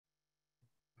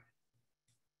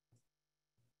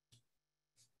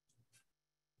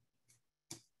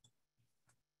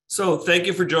So thank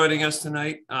you for joining us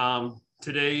tonight.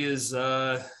 Today is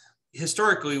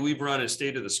historically, we've run a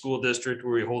state of the school district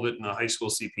where we hold it in the high school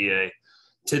CPA.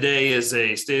 Today is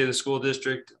a state of the school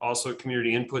district, also a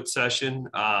community input session,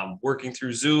 working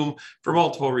through Zoom for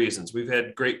multiple reasons. We've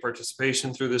had great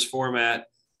participation through this format.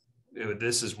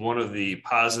 This is one of the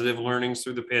positive learnings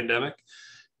through the pandemic.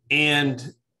 And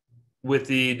with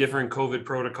the different COVID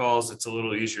protocols, it's a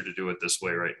little easier to do it this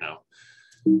way right now.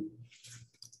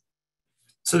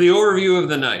 So the overview of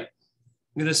the night,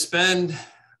 I'm going to spend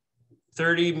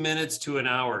 30 minutes to an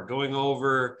hour going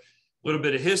over a little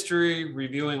bit of history,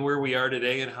 reviewing where we are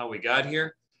today and how we got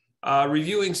here,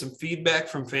 reviewing some feedback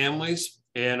from families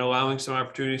and allowing some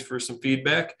opportunities for some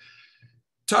feedback,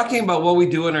 talking about what we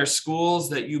do in our schools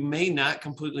that you may not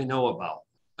completely know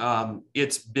about.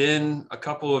 It's been a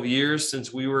couple of years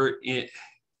since we were in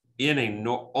a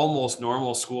almost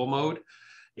normal school mode.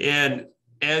 And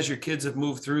as your kids have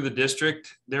moved through the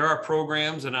district, there are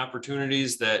programs and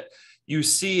opportunities that you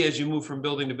see as you move from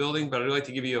building to building, but I'd like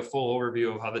to give you a full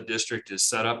overview of how the district is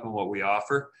set up and what we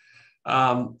offer.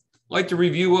 I'd like to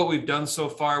review what we've done so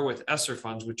far with ESSER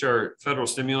funds, which are federal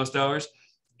stimulus dollars,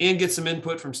 and get some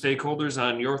input from stakeholders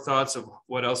on your thoughts of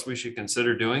what else we should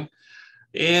consider doing.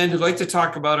 And I'd like to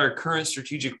talk about our current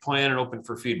strategic plan and open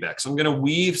for feedback. So I'm going to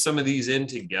weave some of these in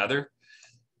together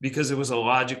because it was a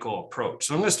logical approach.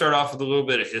 So I'm going to start off with a little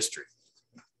bit of history.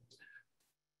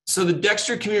 So the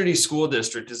Dexter Community School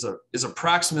District is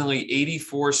approximately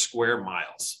 84 square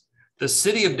miles. The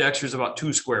city of Dexter is about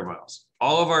 2 square miles.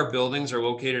 All of our buildings are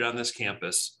located on this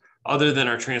campus, other than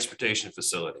our transportation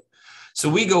facility. So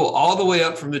we go all the way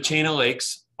up from the chain of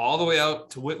lakes, all the way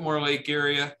out to Whitmore Lake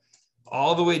area,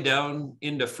 all the way down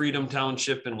into Freedom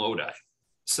Township and Lodi.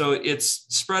 So it's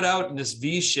spread out in this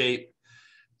V shape.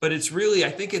 But it's really,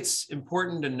 I think it's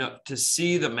important to know, to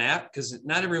see the map, because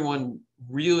not everyone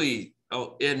really,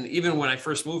 and even when I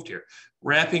first moved here,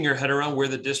 wrapping your head around where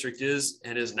the district is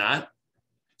and is not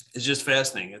is just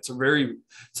fascinating. It's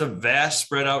a vast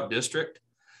spread out district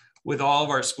with all of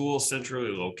our schools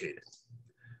centrally located.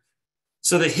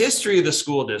 So the history of the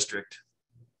school district,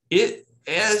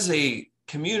 as a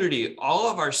community, all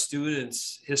of our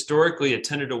students historically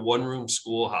attended a one-room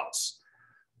schoolhouse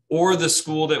or the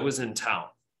school that was in town.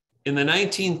 In the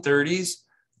 1930s,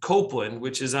 Copeland,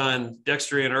 which is on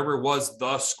Dexter Ann Arbor, was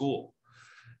the school.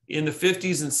 In the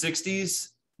 50s and 60s,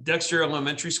 Dexter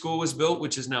Elementary School was built,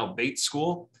 which is now Bates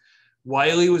School.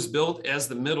 Wiley was built as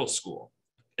the middle school.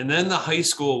 And then the high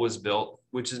school was built,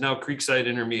 which is now Creekside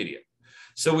Intermediate.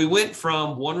 So we went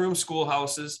from one-room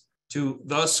schoolhouses to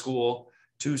the school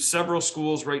to several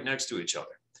schools right next to each other.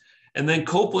 And then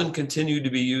Copeland continued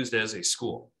to be used as a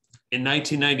school. In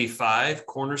 1995,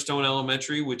 Cornerstone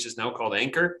Elementary, which is now called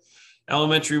Anchor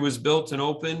Elementary, was built and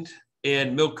opened,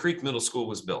 and Mill Creek Middle School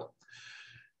was built.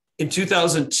 In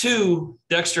 2002,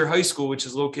 Dexter High School, which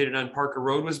is located on Parker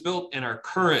Road, was built, and our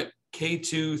current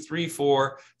K2, 3,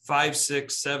 4, 5,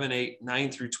 6, 7, 8, 9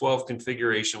 through 12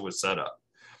 configuration was set up.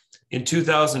 In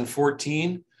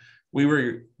 2014, we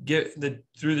were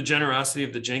through the generosity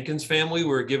of the Jenkins family, we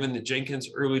were given the Jenkins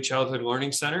Early Childhood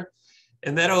Learning Center.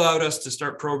 And that allowed us to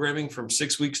start programming from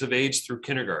 6 weeks of age through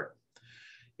kindergarten.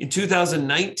 In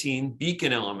 2019,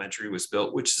 Beacon Elementary was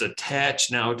built, which is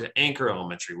attached now to Anchor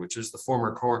Elementary, which is the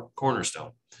former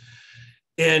Cornerstone.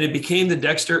 And it became the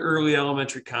Dexter Early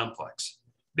Elementary Complex.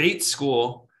 Bates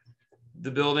School,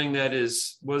 the building that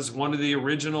was one of the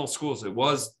original schools, it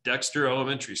was Dexter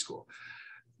Elementary School,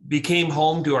 became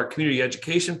home to our community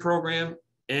education program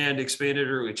and expanded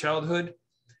early childhood.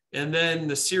 And then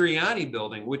the Sirianni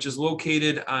building, which is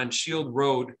located on Shield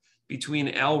Road between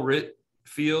Al Ritt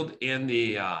Field and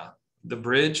the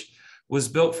bridge, was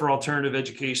built for alternative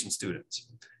education students.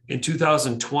 In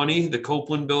 2020, the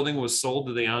Copeland building was sold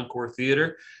to the Encore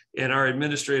Theater, and our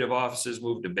administrative offices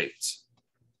moved to Bates.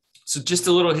 So just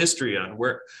a little history on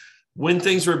when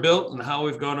things were built and how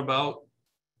we've gone about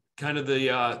kind of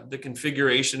the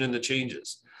configuration and the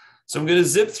changes. So I'm going to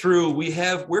zip through.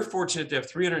 We're fortunate to have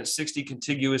 360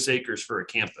 contiguous acres for a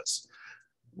campus.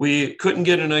 We couldn't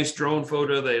get a nice drone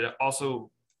photo. They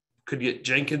also could get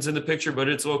Jenkins in the picture, but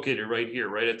it's located right here,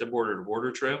 right at the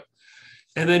border-to-border trail.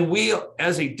 And then we,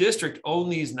 as a district, own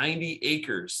these 90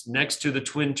 acres next to the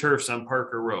Twin Turfs on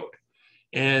Parker Road.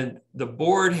 And the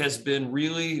board has been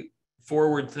really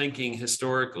forward-thinking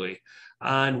historically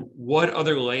on what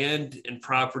other land and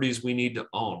properties we need to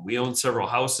own. We own several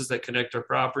houses that connect our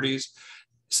properties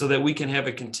so that we can have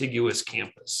a contiguous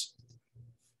campus.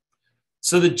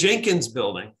 So the Jenkins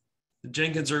building, the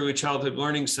Jenkins Early Childhood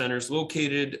Learning Center, is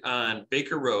located on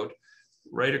Baker Road,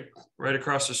 right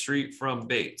across the street from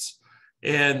Bates.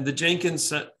 And the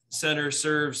Jenkins Center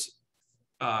serves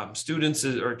students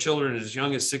or children as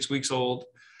young as 6 weeks old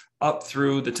up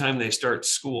through the time they start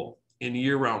school in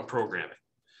year-round programming.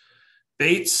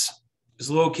 Bates is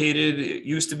located, it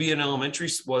used to be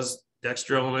was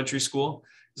Dexter Elementary School.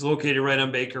 It's located right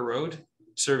on Baker Road,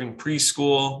 serving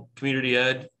preschool, community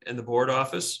ed, and the board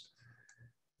office.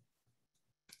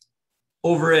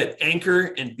 Over at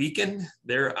Anchor and Beacon,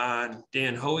 they're on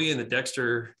Dan Hoey in the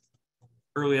Dexter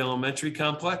Early Elementary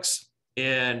Complex.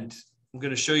 And I'm going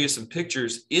to show you some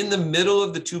pictures. In the middle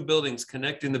of the two buildings,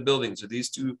 connecting the buildings, are these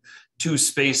two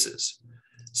spaces.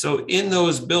 So in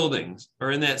those buildings,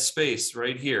 or in that space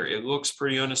right here, it looks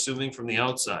pretty unassuming from the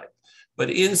outside. But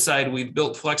inside, we've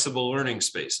built flexible learning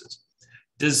spaces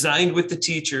designed with the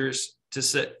teachers to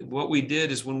set. What we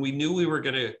did is when we knew we were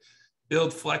going to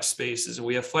build flex spaces, and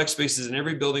we have flex spaces in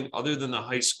every building other than the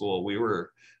high school. We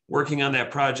were working on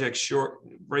that project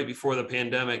right before the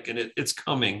pandemic, and it's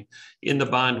coming in the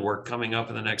bond work coming up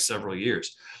in the next several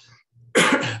years.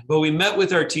 But we met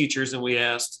with our teachers and we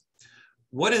asked,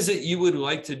 what is it you would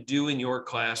like to do in your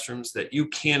classrooms that you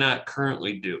cannot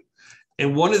currently do?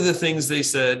 And one of the things they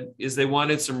said is they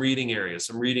wanted some reading areas,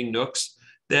 some reading nooks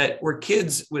that were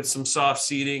kids with some soft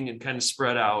seating and kind of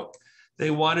spread out. They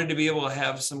wanted to be able to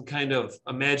have some kind of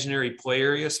imaginary play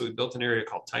area. So we built an area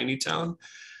called Tiny Town.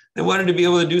 They wanted to be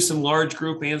able to do some large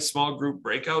group and small group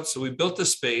breakouts. So we built a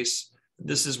space.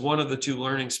 This is one of the two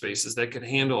learning spaces that could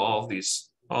handle all of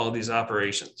these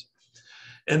operations.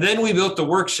 And then we built the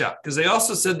workshop because they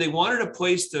also said they wanted a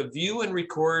place to view and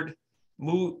record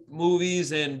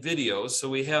movies and videos. So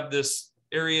we have this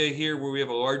area here where we have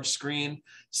a large screen,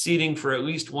 seating for at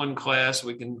least one class.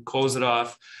 We can close it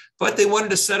off. But they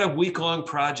wanted to set up week-long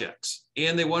projects,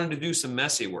 and they wanted to do some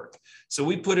messy work. So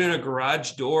we put in a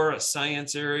garage door, a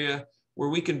science area where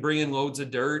we can bring in loads of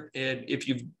dirt. And if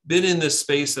you've been in this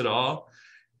space at all,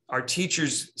 our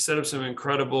teachers set up some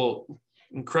incredible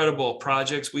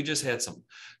projects. We just had some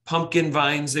pumpkin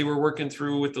vines they were working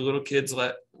through with the little kids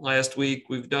last week.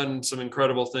 We've done some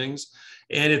incredible things.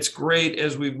 And it's great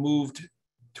as we've moved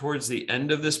towards the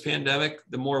end of this pandemic,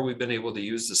 the more we've been able to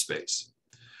use the space.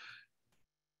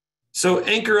 So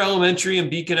Anchor Elementary and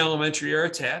Beacon Elementary are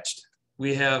attached.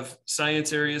 We have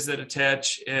science areas that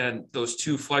attach and those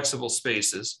two flexible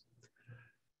spaces.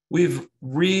 We've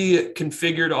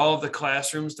reconfigured all of the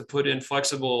classrooms to put in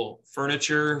flexible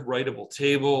furniture, writable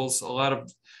tables, a lot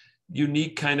of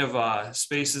unique kind of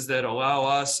spaces that allow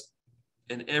us,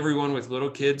 and everyone with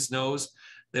little kids knows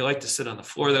they like to sit on the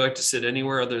floor. They like to sit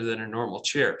anywhere other than a normal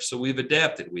chair. So we've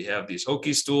adapted. We have these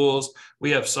hokey stools.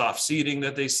 We have soft seating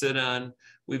that they sit on.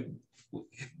 We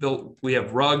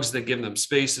have rugs that give them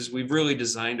spaces. We've really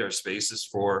designed our spaces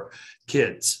for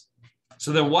kids.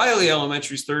 So then Wiley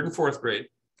Elementary's 3rd and 4th grade.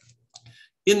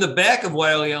 In the back of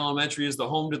Wiley Elementary is the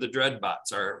home to the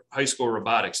Dreadbots, our high school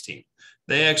robotics team.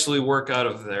 They actually work out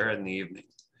of there in the evening.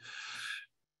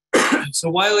 So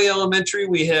Wiley Elementary,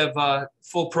 we have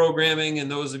full programming, and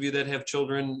those of you that have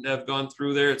children that have gone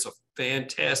through there, it's a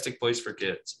fantastic place for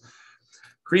kids.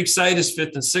 Creekside is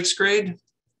 5th and 6th grade.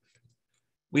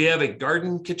 We have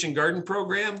a kitchen garden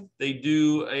program. They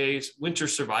do a winter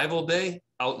survival day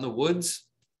out in the woods.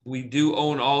 We do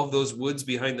own all of those woods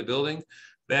behind the building,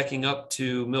 backing up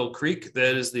to Mill Creek.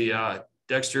 That is the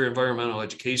Dexter Environmental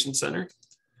Education Center.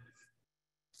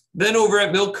 Then over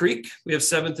at Mill Creek, we have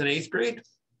 7th and 8th grade.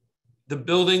 The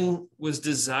building was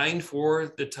designed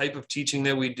for the type of teaching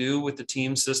that we do with the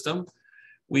team system.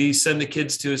 We send the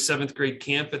kids to a 7th grade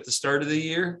camp at the start of the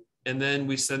year, and then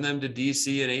we send them to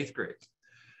DC in 8th grade.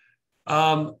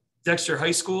 Dexter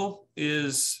High School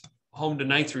is home to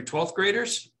 9th through 12th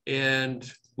graders,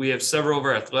 and we have several of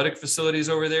our athletic facilities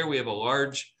over there. We have a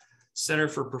large center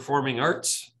for performing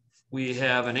arts. We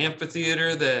have an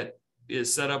amphitheater that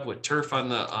is set up with turf on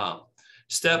the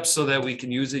steps so that we can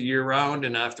use it year round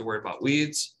and not have to worry about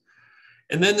weeds.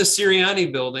 And then the Sirianni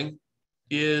building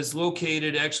is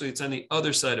located, actually it's on the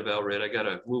other side of Elred. I got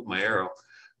to move my arrow.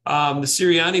 The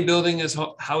Sirianni building is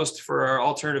housed for our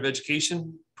alternative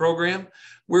education program,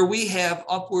 where we have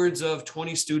upwards of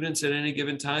 20 students at any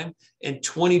given time and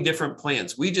 20 different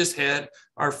plans. We just had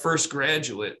our first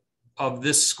graduate of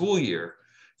this school year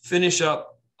finish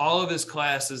up all of his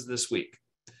classes this week.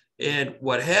 And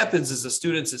what happens is the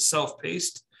students, it's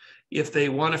self-paced. If they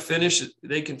want to finish,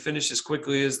 they can finish as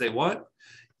quickly as they want.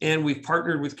 And we've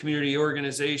partnered with community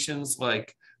organizations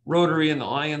like Rotary and the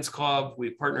Lions Club.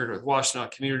 We partnered with Washtenaw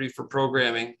Community for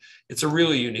programming. It's a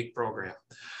really unique program.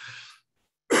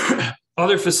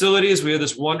 Other facilities, we have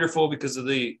this wonderful, because of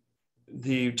the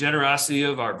generosity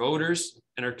of our voters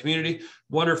and our community,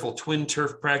 wonderful twin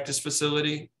turf practice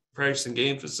facility, practice and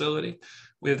game facility.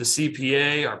 We have the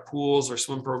CPA, our pools, our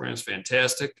swim program is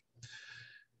fantastic.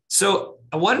 So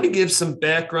I wanted to give some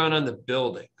background on the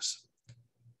buildings.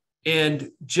 And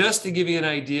just to give you an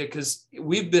idea, because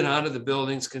we've been out of the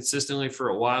buildings consistently for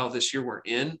a while. This year we're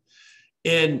in.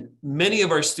 And many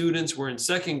of our students were in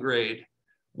second grade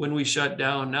when we shut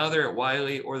down. Now they're at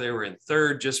Wiley, or they were in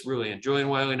third, just really enjoying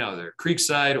Wiley. Now they're at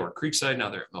Creekside, or Creekside, now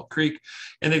they're at Mill Creek.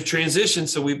 And they've transitioned.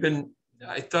 So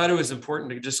I thought it was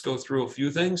important to just go through a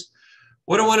few things.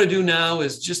 What I want to do now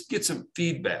is just get some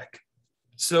feedback.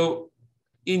 So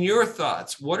in your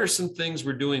thoughts, what are some things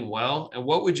we're doing well, and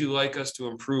what would you like us to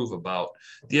improve about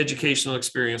the educational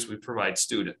experience we provide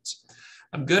students?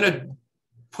 I'm going to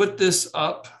put this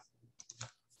up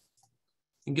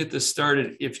and get this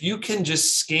started. If you can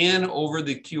just scan over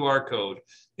the QR code,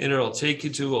 and it'll take you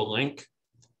to a link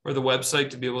or the website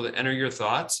to be able to enter your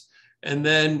thoughts. And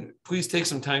then please take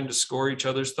some time to score each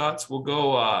other's thoughts. We'll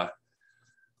go, I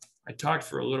talked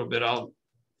for a little bit. I'll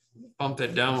bump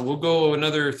that down. We'll go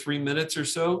another 3 minutes or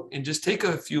so, and just take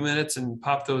a few minutes and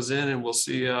pop those in, and we'll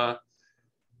see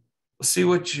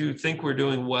what you think we're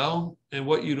doing well and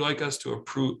what you'd like us to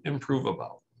improve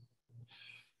about.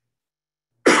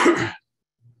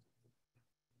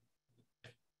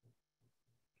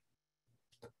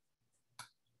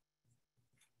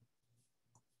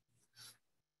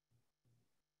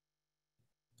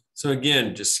 So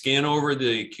again, just scan over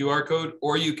the QR code,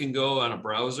 or you can go on a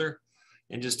browser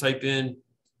and just type in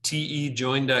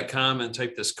tejoin.com and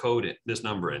type this code in, this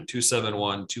number in,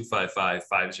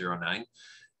 271-255-509.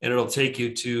 And it'll take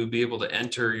you to be able to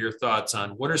enter your thoughts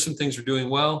on what are some things we're doing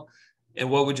well, and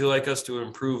what would you like us to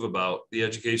improve about the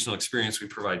educational experience we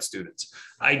provide students.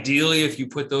 Ideally, if you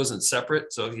put those in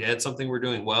separate, so if you had something we're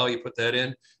doing well, you put that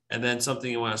in, and then something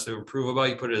you want us to improve about,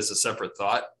 you put it as a separate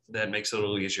thought. That makes it a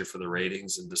little easier for the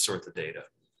ratings and to sort the data.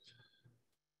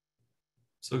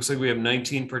 So it looks like we have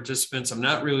 19 participants. I'm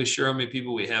not really sure how many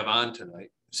people we have on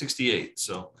tonight, 68.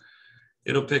 So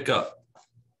it'll pick up.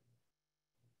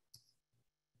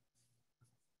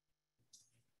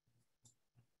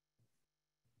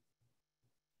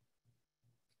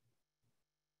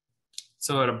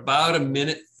 So at about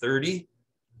 1:30,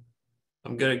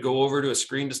 I'm going to go over to a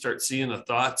screen to start seeing the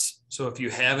thoughts. So if you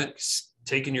haven't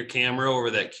taken your camera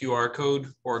over that QR code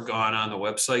or gone on the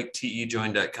website,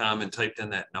 tejoin.com, and typed in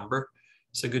that number,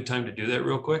 it's a good time to do that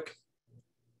real quick.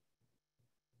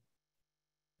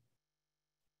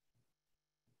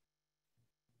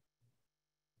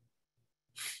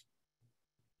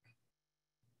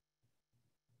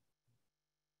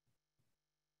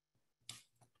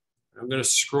 I'm going to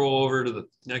scroll over to the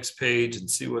next page and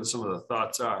see what some of the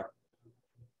thoughts are.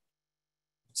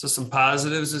 So some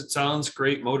positives, it sounds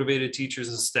great, motivated teachers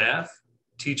and staff.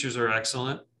 Teachers are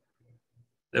excellent.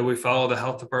 That we follow the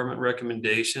health department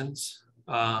recommendations.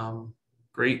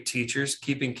 Great teachers,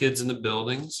 keeping kids in the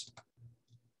buildings.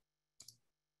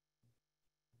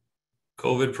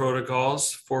 COVID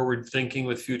protocols, forward thinking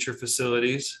with future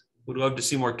facilities. Would love to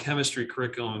see more chemistry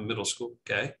curriculum in middle school.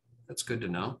 Okay, that's good to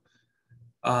know.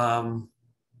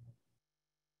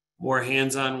 More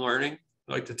hands-on learning.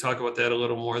 I'd like to talk about that a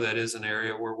little more. That is an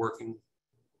area we're working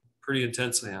pretty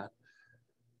intensely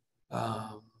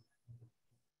on.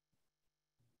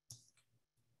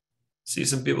 See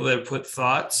some people that have put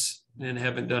thoughts and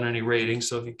haven't done any ratings.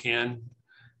 So if you can,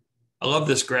 I love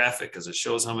this graphic because it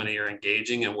shows how many are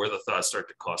engaging and where the thoughts start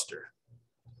to cluster.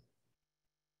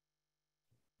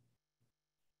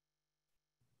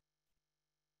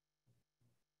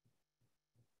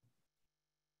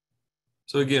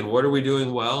 So again, what are we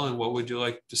doing well, and what would you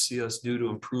like to see us do to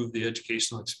improve the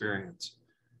educational experience?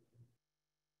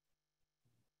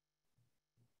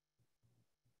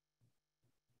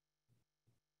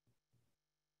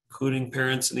 Including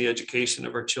parents in the education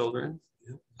of our children.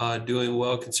 Doing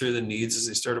well, consider the needs as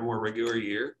they start a more regular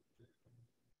year.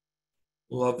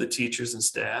 Love the teachers and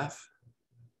staff.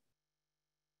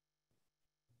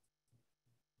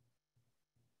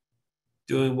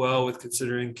 Doing well with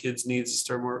considering kids' needs to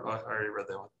start more. Oh, I already read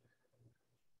that one.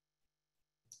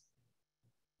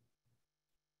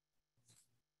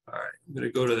 All right, I'm going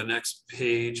to go to the next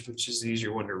page, which is the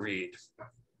easier one to read.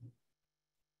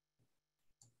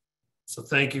 So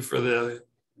thank you for the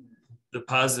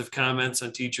positive comments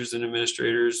on teachers and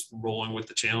administrators rolling with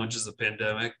the challenges of the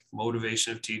pandemic,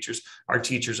 motivation of teachers. Our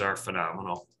teachers are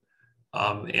phenomenal.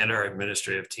 And our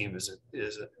administrative team is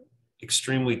an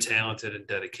extremely talented and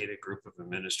dedicated group of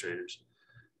administrators.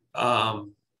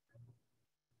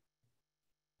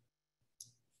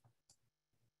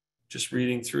 Just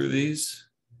reading through these.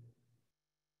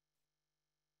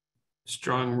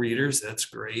 Strong readers, that's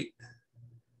great.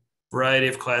 Variety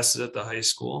of classes at the high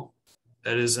school.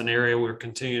 That is an area we're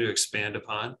continuing to expand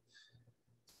upon.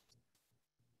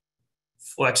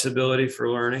 flexibility for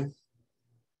learning.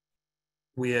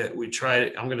 We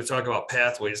tried, I'm going to talk about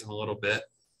pathways in a little bit.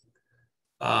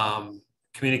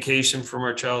 Communication from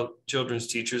our children's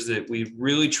teachers, that we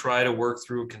really try to work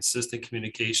through a consistent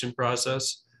communication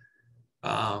process.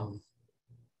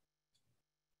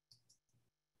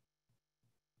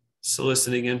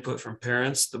 Soliciting input from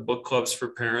parents, the book clubs for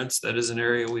parents, that is an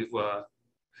area we've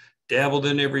dabbled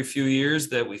in every few years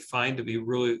that we find to be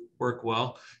really work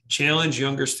well. Challenge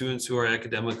younger students who are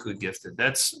academically gifted.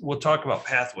 We'll talk about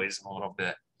pathways in a little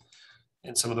bit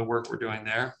and some of the work we're doing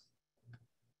there.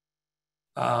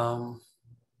 All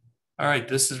right,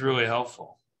 this is really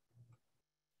helpful.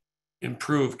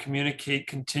 Improve, communicate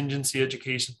contingency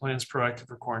education plans, proactive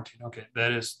for quarantine. Okay,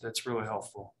 that's really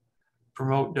helpful.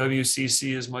 Promote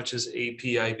WCC as much as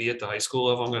APIB at the high school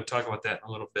level. I'm going to talk about that in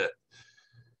a little bit.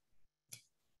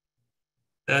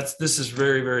 This is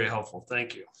very, very helpful.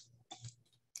 Thank you.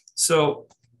 So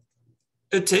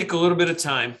it'll take a little bit of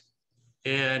time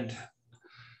and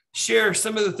share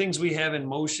some of the things we have in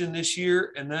motion this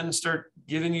year, and then start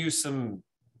giving you some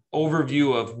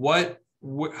overview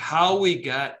of how we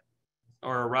got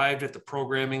or arrived at the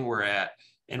programming we're at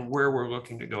and where we're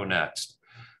looking to go next.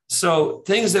 So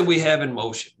things that we have in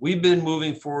motion. We've been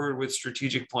moving forward with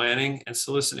strategic planning and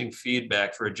soliciting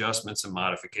feedback for adjustments and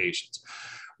modifications.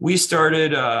 We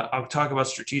started, I'll talk about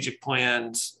strategic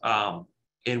plans,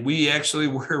 and we actually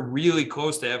were really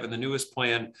close to having the newest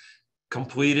plan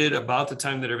completed about the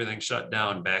time that everything shut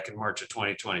down back in March of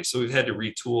 2020. So we've had to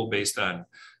retool based on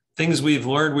things we've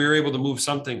learned. We were able to move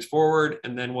some things forward,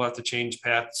 and then we'll have to change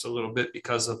paths a little bit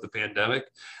because of the pandemic,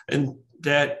 and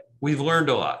that we've learned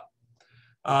a lot.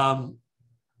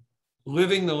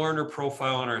 Living the learner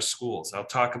profile in our schools. I'll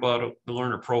talk about the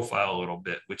learner profile a little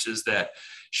bit, which is that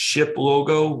SHIP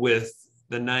logo with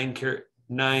the nine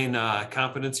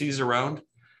competencies around.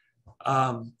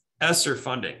 ESSER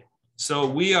funding. So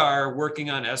we are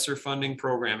working on ESSER funding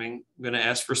programming. I'm going to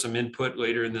ask for some input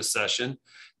later in this session.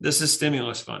 This is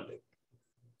stimulus funding.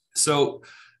 So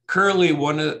currently,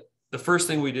 the first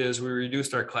thing we did is we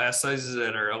reduced our class sizes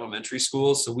at our elementary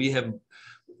schools. So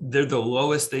they're the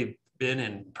lowest they've been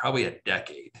in probably a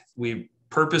decade. We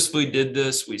purposefully did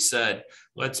this. We said,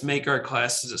 let's make our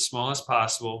classes as small as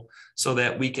possible so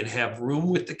that we can have room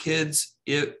with the kids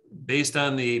based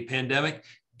on the pandemic,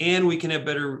 and we can have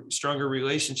better, stronger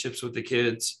relationships with the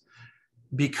kids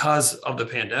because of the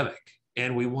pandemic.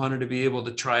 And we wanted to be able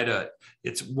to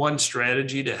it's one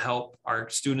strategy to help our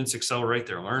students accelerate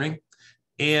their learning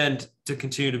and to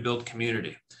continue to build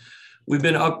community. We've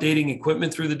been updating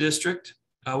equipment through the district.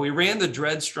 We ran the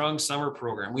Dread Strong Summer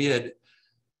program. We had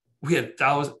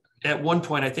thousands, at one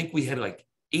point, I think we had like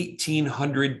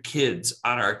 1,800 kids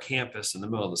on our campus in the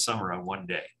middle of the summer on one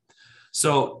day.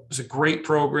 So it was a great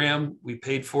program. We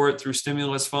paid for it through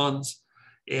stimulus funds,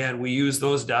 and we used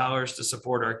those dollars to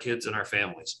support our kids and our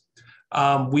families.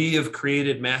 We have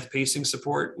created math pacing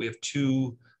support. We have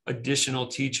 2 additional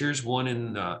teachers, one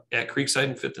at Creekside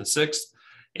in 5th and 6th,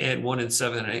 and one in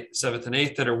 7th and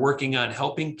 8th that are working on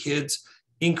helping kids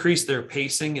increase their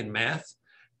pacing in math.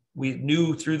 We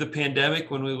knew through the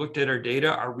pandemic, when we looked at our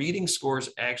data, our reading scores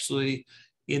actually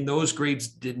in those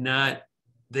grades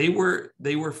they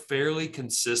were fairly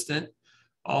consistent,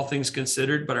 all things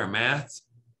considered, but our math,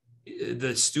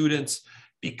 the students,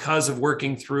 because of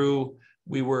working through,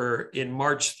 we were in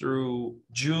March through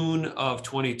June of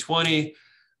 2020,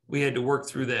 we had to work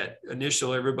through that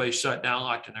initial, everybody shut down,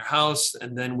 locked in their house.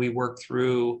 And then we worked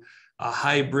through a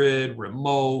hybrid,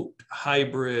 remote,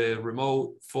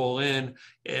 full in.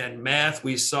 And math,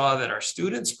 we saw that our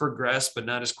students progress, but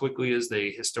not as quickly as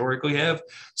they historically have.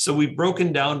 So we've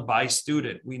broken down by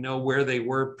student. We know where they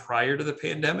were prior to the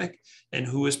pandemic and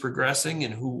who is progressing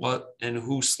and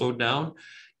who slowed down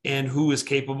and who is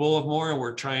capable of more. And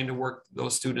we're trying to work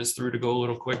those students through to go a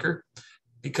little quicker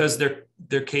because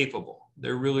they're capable.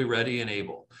 They're really ready and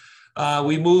able.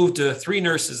 We moved to 3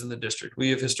 nurses in the district. We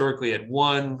have historically had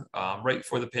 1. Right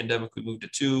before the pandemic, we moved to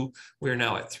 2. We are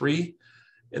now at 3.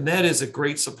 And that is a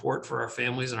great support for our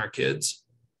families and our kids.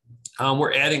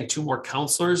 We're adding 2 more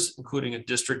counselors, including a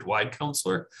district-wide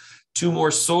counselor, 2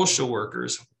 more social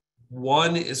workers.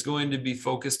 1 is going to be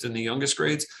focused in the youngest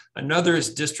grades. Another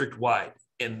is district-wide,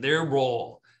 and their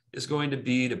role is going to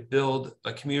be to build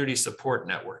a community support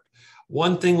network.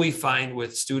 One thing we find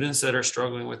with students that are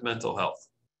struggling with mental health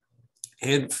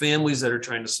and families that are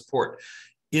trying to support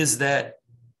is that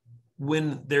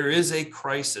when there is a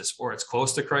crisis or it's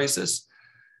close to crisis,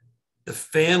 the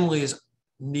families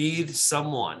need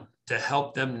someone to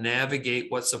help them navigate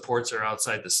what supports are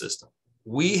outside the system.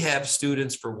 We have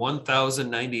students for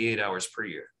 1,098 hours per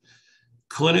year.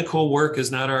 Clinical work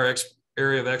is not our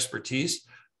area of expertise,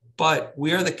 but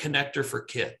we are the connector for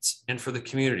kids and for the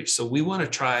community. So we want to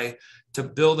try to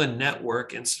build a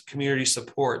network and community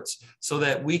supports so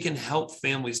that we can help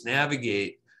families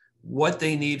navigate what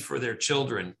they need for their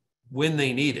children when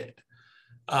they need it.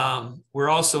 We're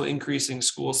also increasing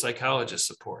school psychologist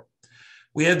support.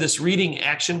 We have this reading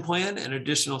action plan and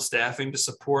additional staffing to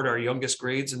support our youngest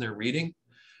grades in their reading.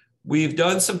 We've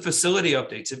done some facility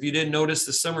updates. If you didn't notice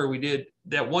this summer, we did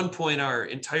at one point, our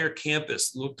entire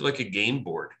campus looked like a game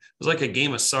board. It was like a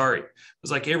game of Sorry. It was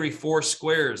like every 4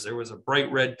 squares, there was a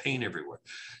bright red paint everywhere.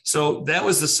 So that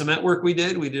was the cement work we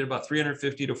did. We did about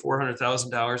 $350,000 to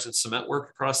 $400,000 in cement work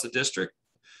across the district.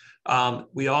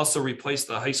 We also replaced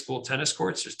the high school tennis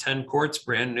courts. There's 10 courts,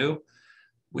 brand new.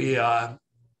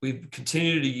 We've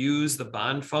continued to use the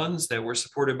bond funds that were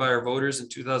supported by our voters in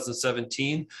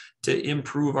 2017 to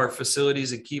improve our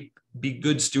facilities and be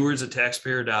good stewards of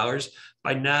taxpayer dollars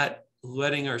by not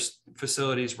letting our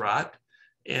facilities rot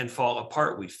and fall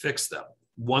apart. We fixed them.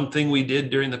 One thing we did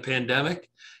during the pandemic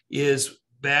is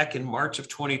back in March of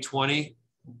 2020,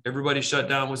 everybody shut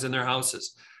down, was in their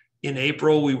houses. In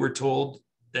April, we were told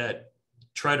that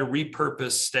try to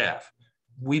repurpose staff.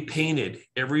 We painted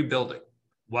every building.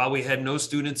 While we had no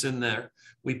students in there,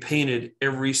 we painted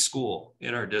every school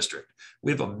in our district.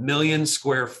 We have 1 million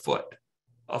square foot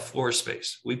of floor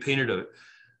space. We painted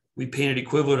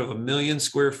equivalent of 1 million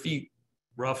square feet,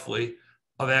 roughly,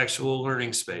 of actual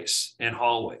learning space and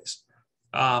hallways.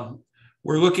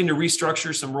 We're looking to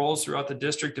restructure some roles throughout the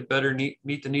district to better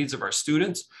meet the needs of our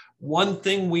students. One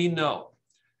thing we know,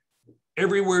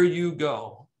 everywhere you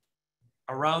go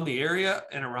around the area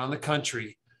and around the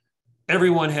country,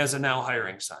 everyone has a now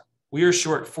hiring sign. We are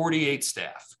short 48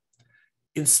 staff.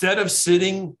 Instead of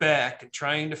sitting back and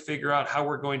trying to figure out how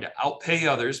we're going to outpay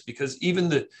others, because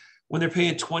even when they're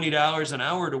paying $20 an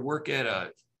hour to work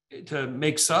to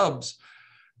make subs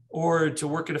or to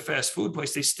work at a fast food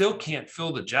place, they still can't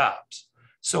fill the jobs.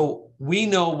 So we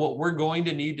know what we're going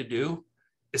to need to do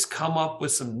is come up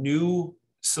with some new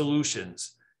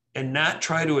solutions and not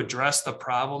try to address the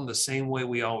problem the same way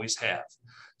we always have.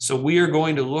 So we are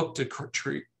going to look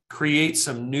to create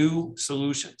some new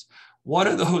solutions. One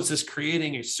of those is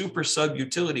creating a super sub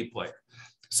utility player.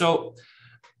 So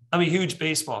I'm a huge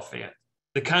baseball fan.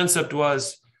 The concept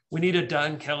was we need a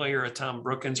Don Kelly or a Tom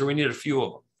Brookins, or we need a few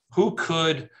of them.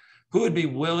 Who would be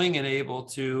willing and able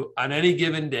to, on any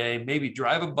given day, maybe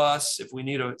drive a bus if we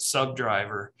need a sub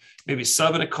driver, maybe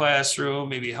sub in a classroom,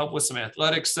 maybe help with some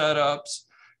athletic setups,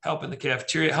 help in the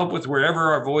cafeteria, help with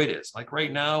wherever our void is. Like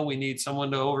right now, we need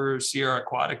someone to oversee our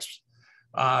aquatics,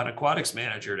 an aquatics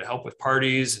manager to help with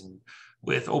parties and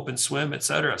with open swim, et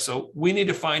cetera. So we need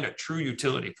to find a true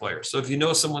utility player. So if you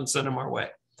know someone, send them our way.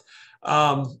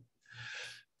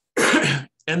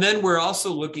 And then we're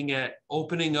also looking at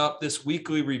opening up this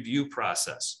weekly review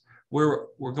process. We're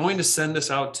going to send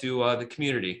this out to the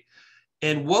community.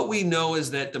 And what we know is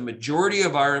that the majority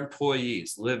of our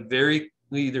employees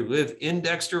either live in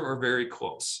Dexter or very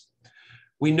close.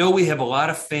 We know we have a lot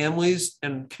of families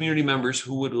and community members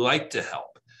who would like to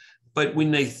help. But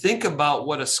when they think about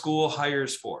what a school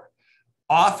hires for,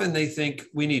 often they think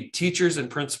we need teachers and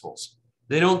principals.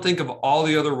 They don't think of all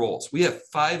the other roles. We have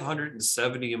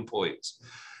 570 employees.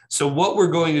 So what we're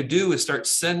going to do is start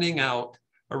sending out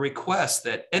a request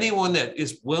that anyone that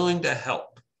is willing to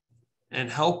help and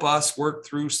help us work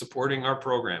through supporting our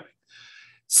programming,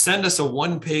 send us a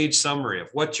 1-page summary of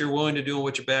what you're willing to do and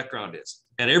what your background is.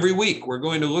 And every week we're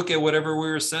going to look at whatever we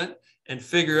were sent and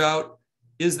figure out,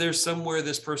 is there somewhere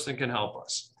this person can help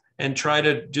us? And try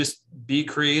to just be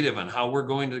creative on how we're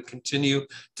going to continue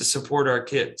to support our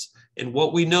kids. And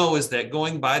what we know is that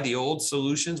going by the old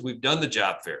solutions, we've done the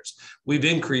job fairs, we've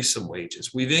increased some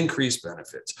wages, we've increased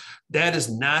benefits. That is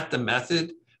not the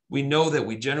method. We know that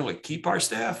we generally keep our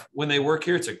staff when they work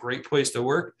here. It's a great place to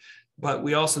work, but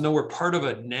we also know we're part of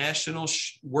a national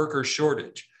worker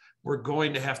shortage. We're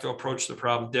going to have to approach the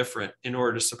problem different in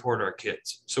order to support our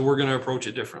kids. So we're going to approach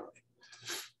it differently.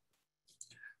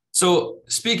 So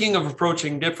speaking of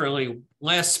approaching differently,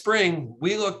 last spring,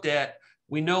 we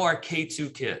know our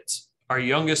K2 kids, our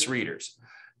youngest readers.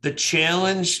 The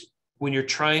challenge when you're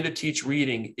trying to teach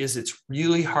reading is it's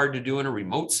really hard to do in a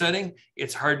remote setting.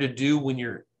 It's hard to do when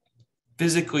you're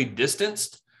physically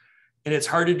distanced. And it's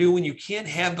hard to do when you can't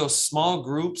have those small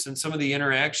groups and some of the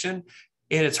interaction.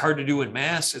 And it's hard to do in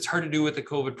mass. It's hard to do with the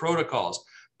COVID protocols.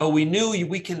 But we knew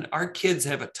our kids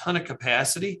have a ton of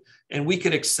capacity and we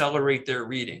could accelerate their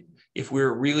reading if we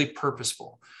were really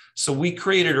purposeful. So we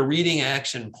created a reading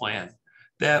action plan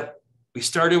that we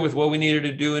started with what we needed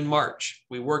to do in March.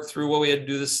 We worked through what we had to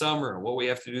do this summer and what we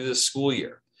have to do this school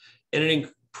year. And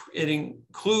it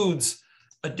includes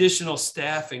additional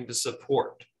staffing to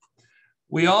support.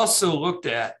 We also looked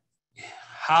at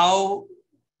how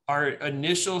our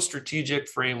initial strategic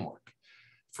framework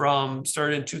from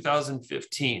started in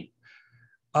 2015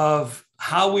 of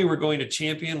how we were going to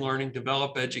champion learning,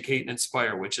 develop, educate, and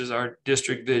inspire, which is our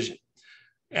district vision.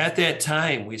 At that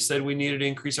time, we said we needed to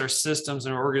increase our systems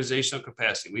and organizational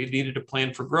capacity. We needed to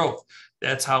plan for growth.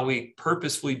 That's how we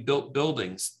purposefully built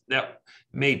buildings that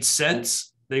made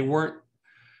sense. They weren't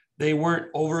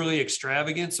overly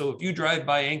extravagant. So if you drive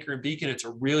by Anchor and Beacon, it's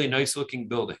a really nice looking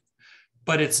building,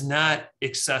 but it's not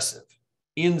excessive.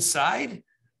 Inside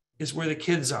is where the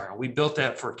kids are. We built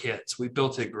that for kids. We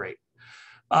built it great.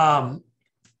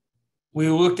 We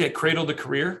looked at cradle to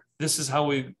career. This is how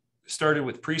we started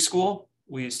with preschool.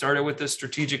 We started with this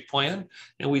strategic plan,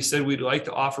 and we said we'd like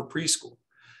to offer preschool.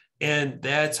 And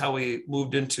that's how we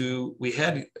moved into, we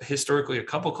had historically a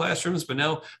couple classrooms, but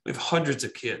now we have hundreds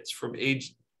of kids from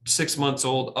age 6 months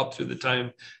old up through the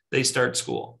time they start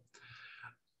school.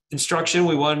 Instruction,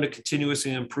 we wanted to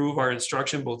continuously improve our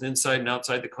instruction, both inside and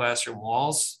outside the classroom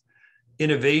walls.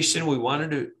 Innovation, we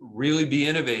wanted to really be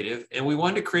innovative, and we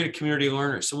wanted to create a community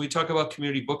learner. So we talk about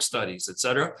community book studies, et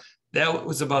cetera. That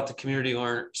was about the community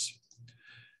learners.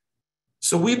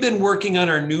 So we've been working on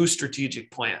our new strategic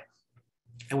plan.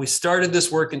 And we started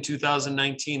this work in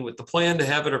 2019 with the plan to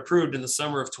have it approved in the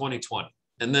summer of 2020.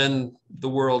 And then the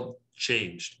world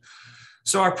changed.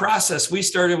 So our process, we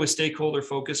started with stakeholder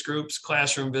focus groups,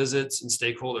 classroom visits, and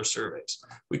stakeholder surveys.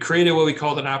 We created what we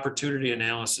called an opportunity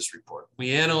analysis report.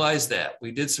 We analyzed that.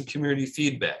 We did some community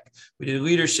feedback. We did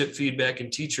leadership feedback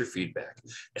and teacher feedback.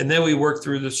 And then we worked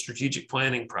through the strategic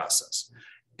planning process.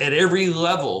 At every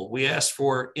level, we asked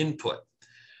for input.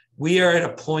 We are at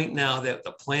a point now that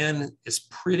the plan is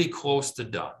pretty close to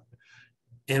done.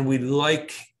 And we'd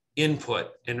like input,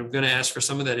 and I'm going to ask for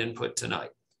some of that input tonight.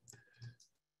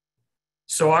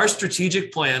 So our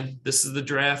strategic plan, this is the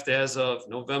draft as of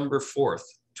November 4th,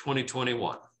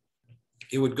 2021.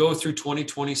 It would go through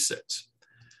 2026.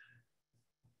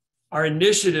 Our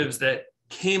initiatives that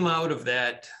came out of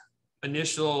that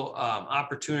initial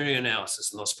opportunity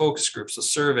analysis and those focus groups, the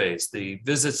surveys, the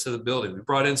visits to the building, we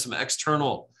brought in some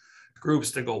external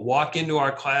groups to go walk into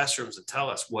our classrooms and tell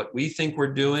us what we think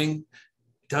we're doing.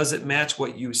 Does it match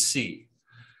what you see?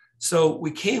 So we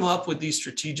came up with these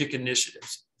strategic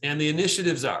initiatives. And the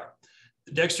initiatives are,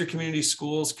 the Dexter Community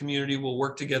Schools community will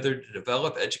work together to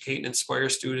develop, educate, and inspire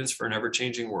students for an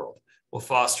ever-changing world. We'll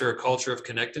foster a culture of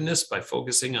connectedness by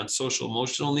focusing on social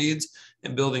emotional needs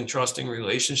and building trusting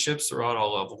relationships throughout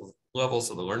all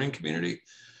levels of the learning community.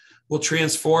 We'll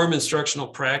transform instructional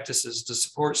practices to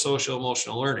support social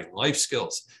emotional learning, life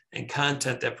skills, and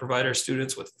content that provide our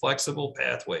students with flexible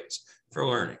pathways for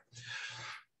learning.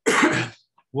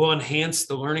 We'll enhance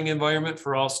the learning environment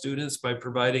for all students by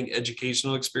providing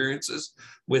educational experiences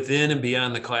within and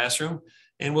beyond the classroom.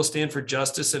 And we'll stand for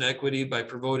justice and equity by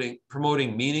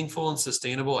promoting meaningful and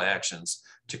sustainable actions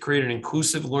to create an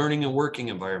inclusive learning and working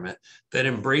environment that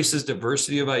embraces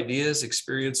diversity of ideas,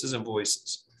 experiences, and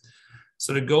voices.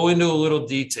 So to go into a little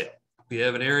detail, we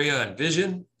have an area on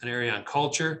vision, an area on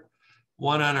culture,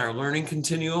 one on our learning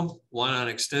continuum, one on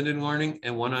extended learning,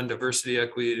 and one on diversity,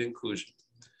 equity, and inclusion.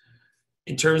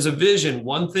 In terms of vision,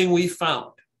 one thing we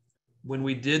found when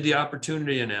we did the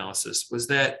opportunity analysis was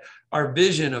that our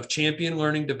vision of champion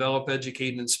learning, develop,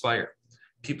 educate, and inspire.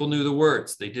 People knew the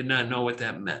words. They did not know what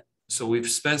that meant. So we've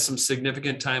spent some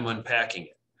significant time unpacking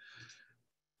it.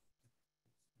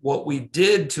 What we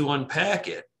did to unpack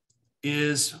it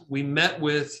is we met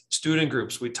with student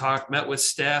groups. We met with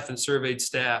staff and surveyed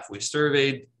staff. We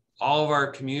surveyed all of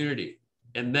our community.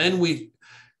 And then we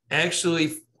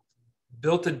actually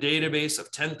built a database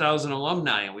of 10,000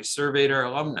 alumni, and we surveyed our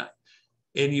alumni.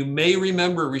 And you may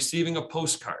remember receiving a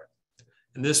postcard,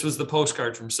 and this was the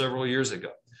postcard from several years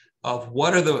ago, of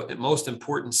what are the most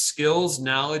important skills,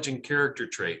 knowledge, and character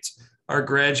traits our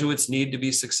graduates need to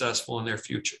be successful in their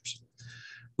futures.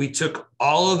 We took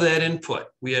all of that input.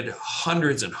 We had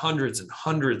hundreds and hundreds and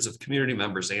hundreds of community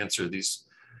members answer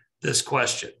this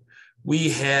question. We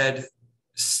had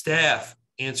staff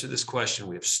answer this question.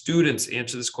 We have students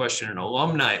answer this question, and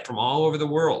alumni from all over the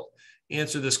world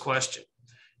answer this question.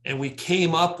 And we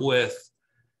came up with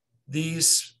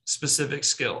these specific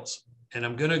skills. And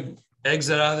I'm going to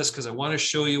exit out of this because I want to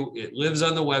show you it lives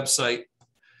on the website.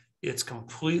 It's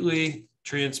completely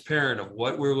transparent of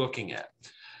what we're looking at.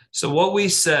 So what we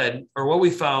said, or what we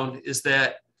found, is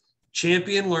that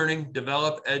champion learning,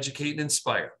 develop, educate, and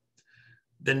inspire.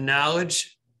 The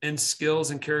knowledge and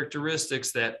skills and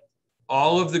characteristics that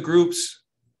all of the groups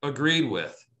agreed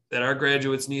with that our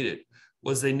graduates needed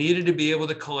was they needed to be able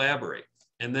to collaborate.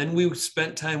 And then we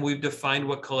spent time, we've defined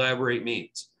what collaborate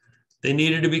means. They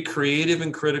needed to be creative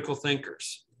and critical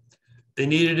thinkers. They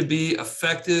needed to be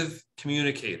effective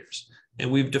communicators.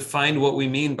 And we've defined what we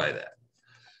mean by that.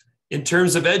 In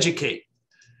terms of educate,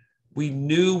 we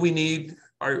knew we need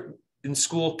in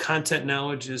school content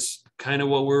knowledge is kind of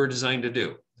what we were designed to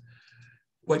do.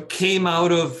 What came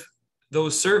out of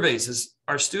those surveys is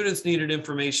our students needed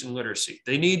information literacy.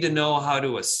 They need to know how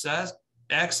to assess,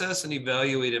 access, and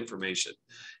evaluate information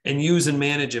and use and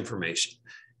manage information.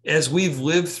 As we've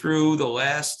lived through the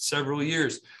last several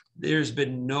years, there's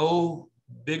been no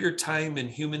bigger time in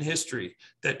human history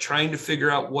that trying to figure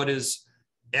out what is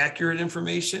accurate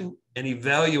information and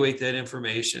evaluate that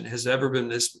information has ever been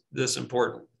this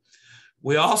important.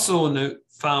 We also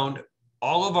found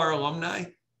all of our alumni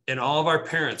and all of our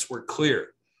parents were clear.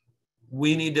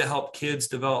 We need to help kids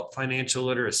develop financial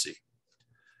literacy.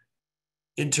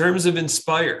 In terms of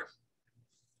inspire,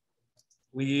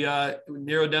 we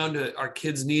narrowed down to our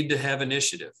kids need to have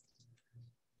initiative.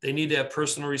 They need to have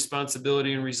personal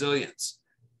responsibility and resilience,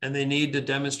 and they need to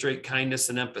demonstrate kindness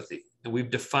and empathy. And we've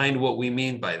defined what we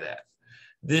mean by that.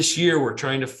 This year, we're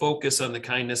trying to focus on the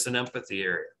kindness and empathy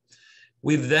area.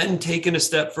 We've then taken a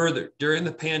step further. During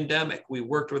the pandemic, we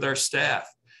worked with our staff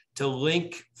to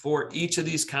link for each of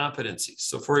these competencies.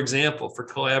 So for example, for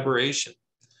collaboration,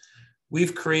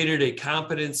 we've created a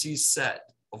competency set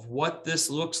of what this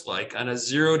looks like on a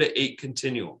 0 to 8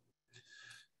 continuum.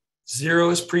 0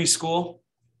 is preschool,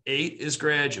 8 is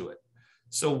graduate.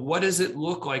 So what does it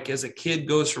look like as a kid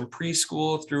goes from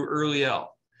preschool through early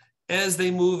L? As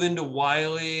they move into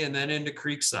Wiley and then into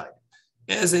Creekside,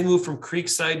 as they move from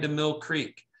Creekside to Mill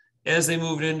Creek, as they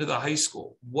move into the high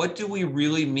school, what do we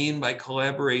really mean by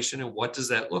collaboration and what does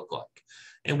that look like?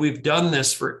 And we've done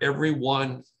this for every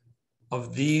one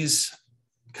of these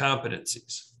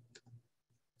competencies.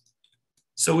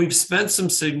 So we've spent some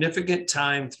significant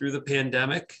time through the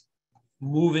pandemic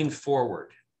moving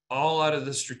forward, all out of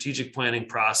the strategic planning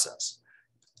process.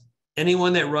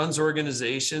 Anyone that runs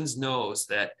organizations knows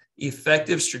that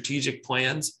effective strategic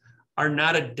plans are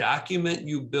not a document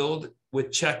you build with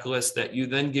checklists that you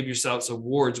then give yourselves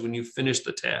awards when you finish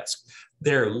the task.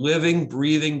 They're living,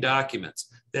 breathing documents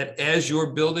that as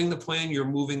you're building the plan, you're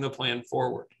moving the plan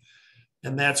forward.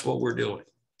 And that's what we're doing.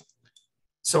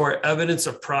 So our evidence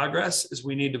of progress is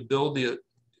we need to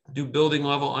do building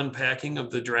level unpacking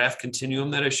of the draft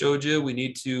continuum that I showed you. We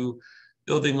need to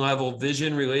building level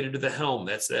vision related to the helm.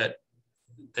 That's that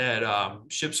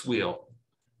ship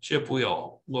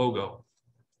wheel logo.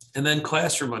 And then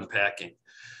classroom unpacking.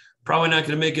 Probably not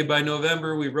going to make it by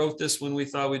November. We wrote this when we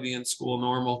thought we'd be in school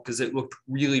normal because it looked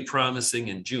really promising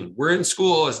in June. We're in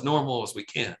school as normal as we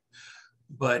can,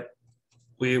 but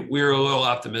we're a little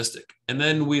optimistic. And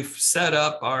then we've set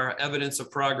up our evidence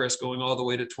of progress going all the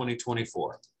way to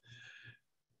 2024.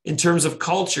 In terms of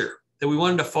culture, that we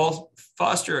wanted to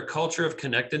foster a culture of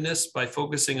connectedness by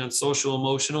focusing on social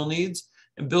emotional needs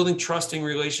and building trusting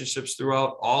relationships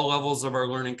throughout all levels of our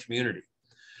learning community.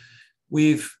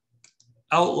 We've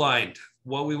outlined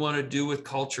what we want to do with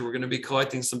culture. We're going to be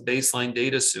collecting some baseline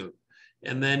data soon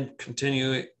and then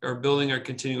building our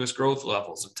continuous growth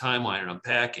levels and timeline and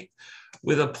unpacking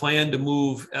with a plan to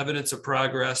move evidence of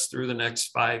progress through the next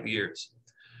 5 years.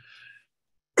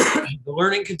 The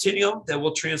learning continuum that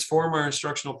will transform our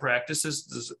instructional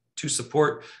practices to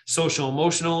support social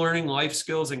emotional learning, life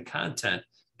skills, and content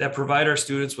that provide our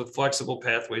students with flexible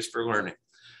pathways for learning.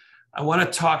 I want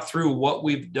to talk through what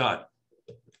we've done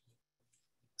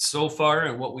so far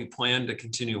and what we plan to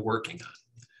continue working on.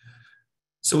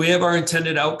 So we have our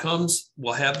intended outcomes.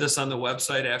 We'll have this on the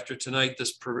website after tonight,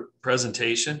 this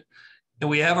presentation. And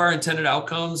we have our intended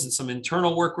outcomes and some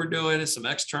internal work we're doing and some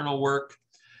external work.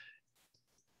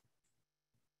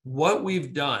 What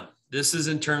we've done, this is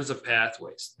in terms of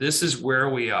pathways. This is where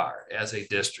we are as a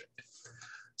district.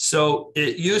 So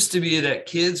it used to be that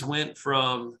kids went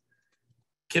from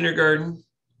kindergarten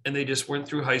and they just went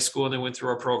through high school and they went through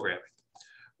our programming.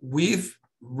 We've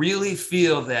really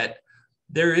feel that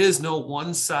there is no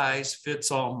one size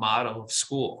fits all model of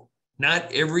school.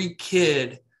 Not every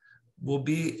kid will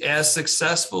be as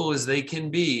successful as they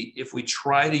can be if we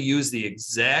try to use the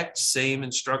exact same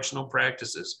instructional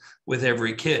practices with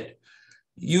every kid.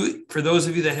 For those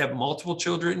of you that have multiple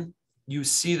children, you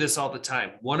see this all the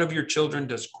time. One of your children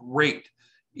does great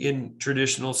in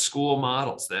traditional school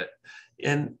models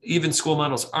and even school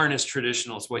models aren't as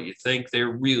traditional as what you think.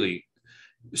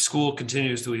 School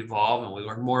continues to evolve and we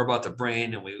learn more about the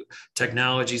brain and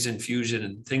technologies infusion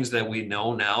and things that we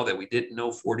know now that we didn't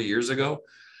know 40 years ago.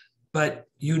 But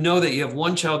you know that you have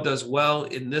one child does well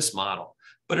in this model,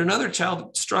 but another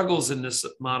child struggles in this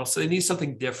model. So they need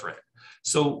something different.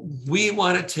 So we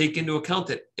want to take into account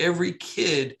that every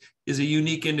kid is a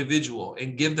unique individual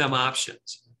and give them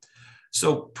options.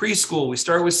 So preschool, we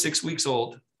start with 6 weeks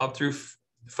old up through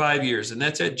 5 years, and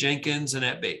that's at Jenkins and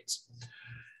at Bates.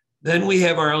 Then we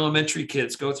have our elementary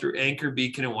kids go through Anchor,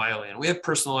 Beacon, and Wiley, and we have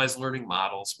personalized learning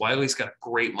models. Wiley's got a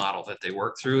great model that they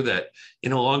work through that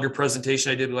in a longer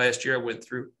presentation I did last year, I went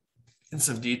through in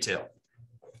some detail.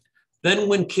 Then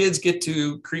when kids get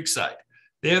to Creekside,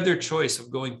 they have their choice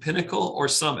of going Pinnacle or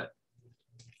Summit.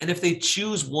 And if they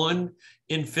choose one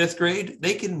in 5th grade,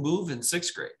 they can move in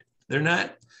 6th grade. They're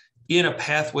not in a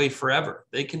pathway forever.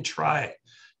 They can try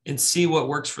and see what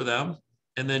works for them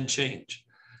and then change.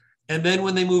 And then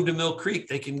when they move to Mill Creek,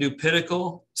 they can do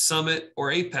Pinnacle, Summit,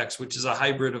 or Apex, which is a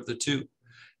hybrid of the two.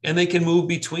 And they can move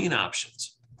between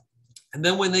options. And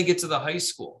then when they get to the high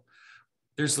school,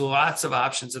 there's lots of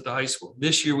options at the high school.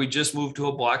 This year, we just moved to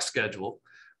a block schedule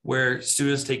where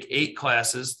students take 8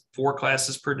 classes, 4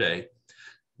 classes per day.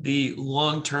 The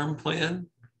long-term plan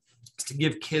is to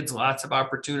give kids lots of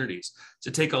opportunities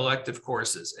to take elective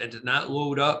courses and to not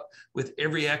load up with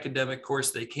every academic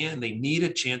course they can. They need a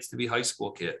chance to be high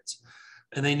school kids,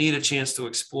 and they need a chance to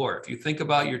explore. If you think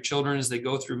about your children as they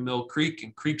go through Mill Creek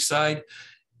and Creekside,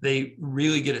 they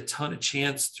really get a ton of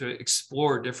chance to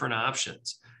explore different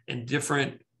options and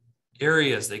different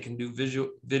areas. They can do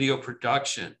video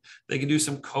production. They can do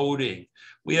some coding.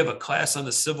 We have a class on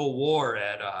the Civil War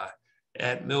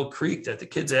at Mill Creek that the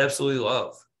kids absolutely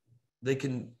love. They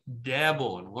can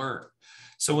dabble and learn.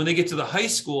 So when they get to the high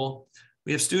school,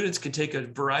 we have students can take a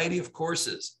variety of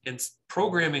courses, and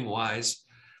programming wise,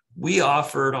 we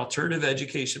offer an alternative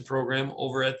education program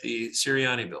over at the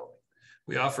Sirianni building.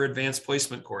 We offer advanced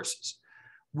placement courses.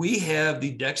 We have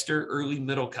the Dexter Early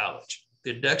Middle College.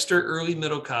 The Dexter Early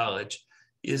Middle College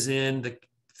is in the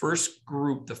first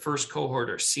group, the first cohort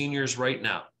are seniors right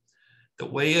now. The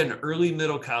way an early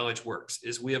middle college works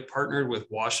is we have partnered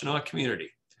with Washtenaw Community.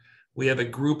 We have a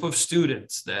group of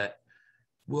students that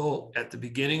will, at the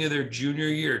beginning of their junior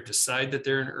year, decide that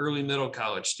they're an early middle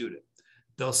college student.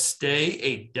 They'll stay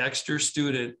a Dexter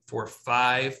student for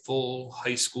 5 full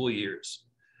high school years.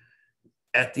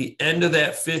 At the end of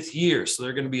that 5th year, so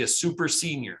they're going to be a super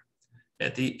senior.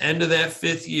 At the end of that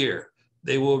 5th year,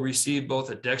 they will receive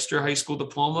both a Dexter High School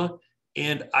diploma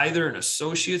and either an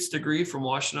associate's degree from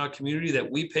Washtenaw Community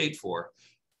that we paid for,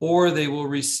 or they will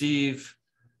receive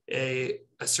a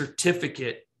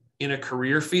certificate in a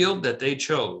career field that they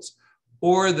chose,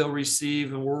 or they'll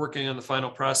receive, and we're working on the final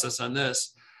process on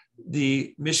this,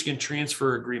 the Michigan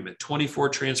Transfer Agreement, 24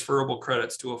 transferable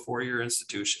credits to a 4-year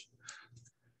institution.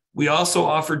 We also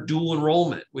offer dual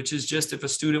enrollment, which is just if a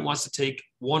student wants to take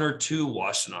 1 or 2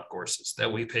 Washtenaw courses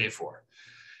that we pay for.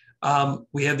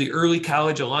 We have the Early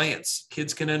College Alliance.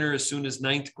 Kids can enter as soon as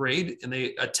 9th grade, and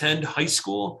they attend high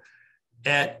school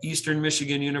at Eastern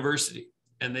Michigan University,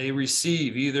 and they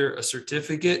receive either a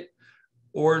certificate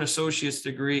or an associate's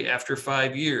degree after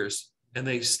 5 years, and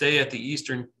they stay at the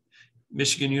Eastern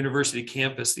Michigan University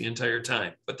campus the entire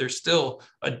time, but they're still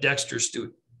a Dexter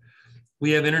student.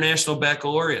 We have International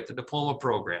Baccalaureate, the diploma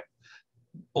program.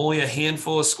 Only a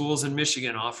handful of schools in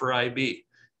Michigan offer IB.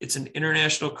 It's an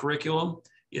international curriculum.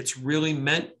 It's really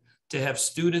meant to have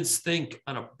students think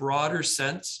on a broader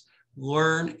sense,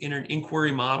 learn in an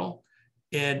inquiry model.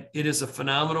 And it is a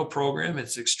phenomenal program.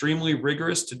 It's extremely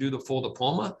rigorous to do the full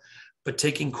diploma, but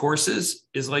taking courses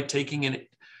is like taking an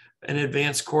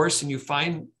advanced course, and you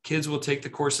find kids will take the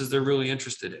courses they're really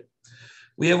interested in.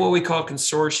 We have what we call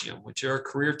consortium, which are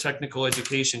career technical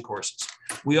education courses.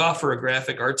 We offer a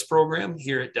graphic arts program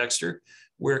here at Dexter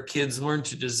where kids learn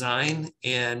to design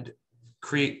and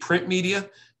create print media.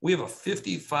 We have a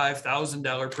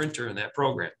 $55,000 printer in that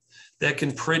program that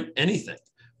can print anything.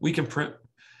 We can print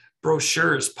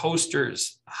brochures,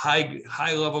 posters, high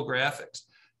level graphics.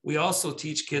 We also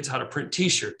teach kids how to print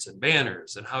t-shirts and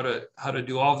banners and how to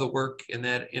do all the work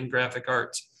in graphic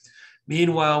arts.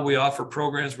 Meanwhile, we offer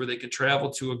programs where they can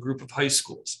travel to a group of high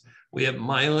schools. We have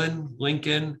Milan,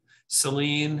 Lincoln,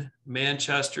 Saline,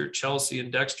 Manchester, Chelsea,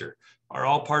 and Dexter are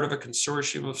all part of a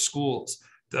consortium of schools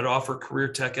that offer career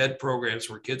tech ed programs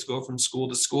where kids go from school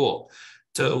to school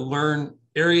to learn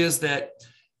areas that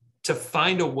to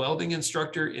find a welding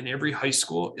instructor in every high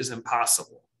school is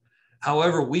impossible.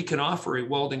 However, we can offer a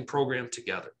welding program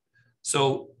together.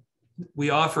 So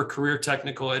we offer career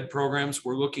technical ed programs.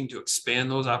 We're looking to expand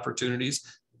those opportunities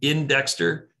in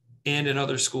Dexter and in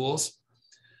other schools.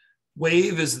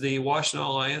 WAVE is the Washtenaw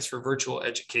Alliance for Virtual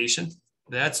Education.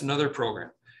 That's another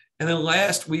program. And then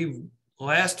last winter,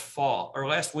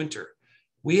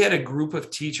 we had a group of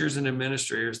teachers and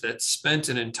administrators that spent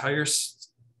an entire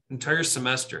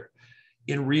semester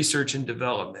in research and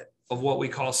development of what we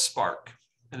call Spark.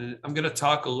 And I'm going to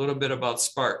talk a little bit about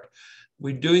Spark.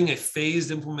 We're doing a phased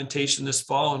implementation this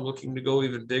fall and looking to go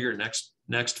even bigger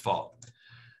next fall.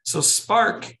 So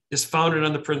Spark is founded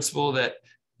on the principle that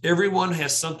everyone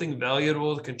has something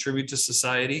valuable to contribute to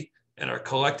society, and our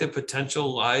collective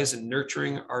potential lies in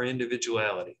nurturing our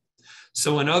individuality.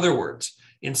 So in other words,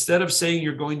 instead of saying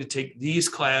you're going to take these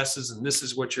classes and this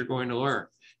is what you're going to learn,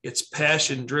 it's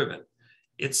passion driven.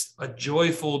 It's a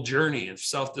joyful journey of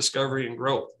self-discovery and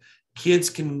growth. Kids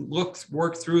can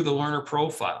work through the learner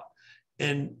profile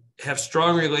and have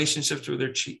strong relationships with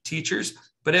their teachers,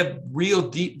 but have real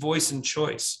deep voice and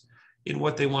choice in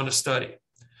what they want to study.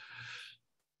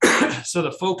 So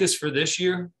the focus for this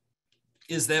year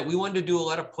is that we wanted to do a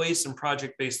lot of place and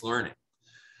project-based learning.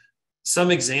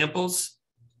 Some examples,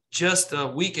 just a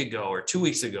week ago or 2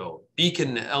 weeks ago,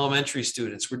 Beacon elementary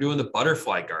students were doing the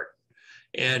butterfly garden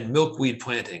and milkweed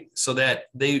planting so that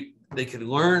they could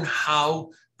learn how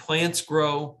plants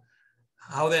grow,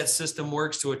 how that system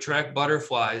works to attract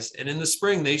butterflies. And in the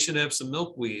spring, they should have some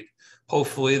milkweed,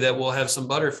 hopefully that will have some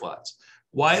butterflies.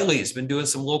 Wiley's been doing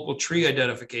some local tree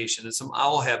identification and some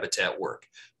owl habitat work,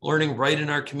 learning right in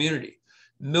our community.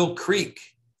 Mill Creek,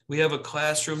 we have a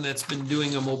classroom that's been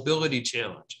doing a mobility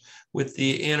challenge with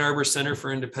the Ann Arbor Center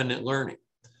for Independent Living.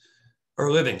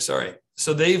 So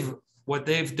what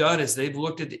they've done is they've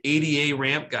looked at the ADA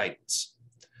ramp guidance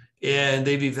and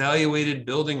they've evaluated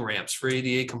building ramps for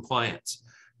ADA compliance.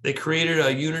 They created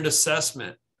a unit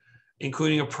assessment,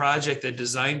 including a project that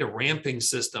designed a ramping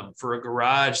system for a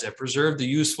garage that preserved the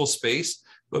useful space,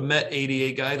 but met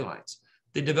ADA guidelines.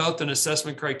 They developed an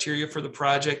assessment criteria for the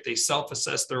project. They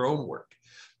self-assessed their own work.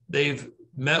 They've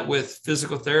met with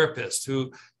physical therapists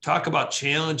who talk about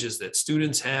challenges that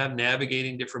students have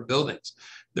navigating different buildings.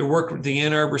 They work with the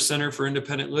Ann Arbor Center for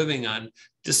Independent Living on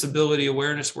disability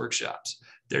awareness workshops.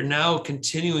 They're now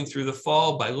continuing through the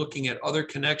fall by looking at other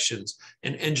connections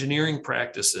and engineering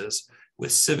practices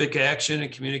with civic action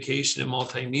and communication and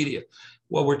multimedia.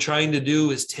 What we're trying to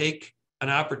do is take an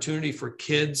opportunity for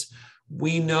kids.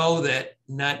 We know that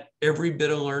not every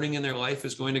bit of learning in their life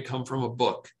is going to come from a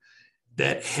book,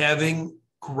 that having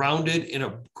grounded in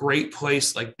a great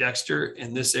place like Dexter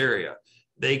in this area,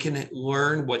 they can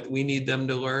learn what we need them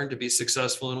to learn to be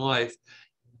successful in life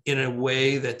in a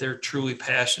way that they're truly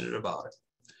passionate about it.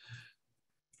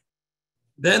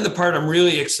 Then the part I'm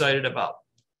really excited about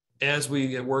as we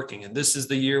get working, and this is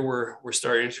the year where we're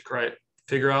starting to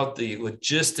figure out the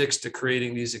logistics to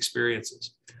creating these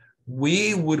experiences.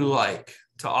 We would like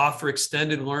to offer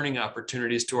extended learning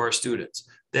opportunities to our students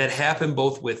that happen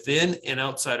both within and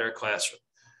outside our classroom.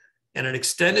 And an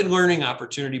extended learning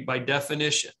opportunity, by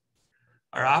definition,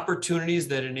 are opportunities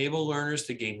that enable learners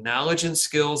to gain knowledge and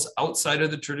skills outside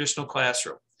of the traditional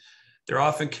classroom. They're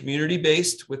often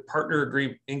community-based with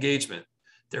partner engagement.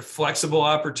 They're flexible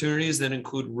opportunities that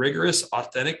include rigorous,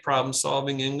 authentic problem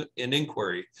solving and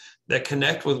inquiry that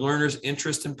connect with learners'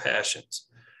 interests and passions.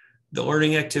 The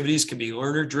learning activities can be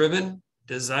learner-driven,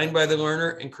 designed by the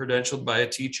learner, and credentialed by a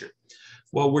teacher.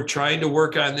 What we're trying to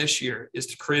work on this year is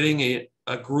to creating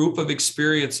a group of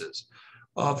experiences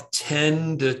of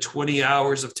 10 to 20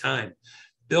 hours of time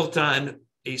built on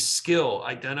a skill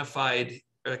identified,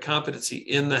 a competency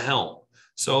in the helm.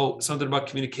 So something about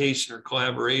communication or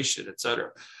collaboration, et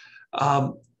cetera.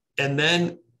 And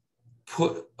then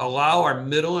allow our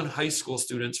middle and high school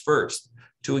students first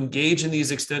to engage in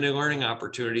these extended learning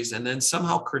opportunities and then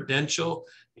somehow credential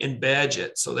and badge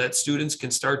it so that students can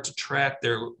start to track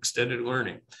their extended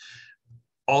learning.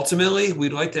 Ultimately,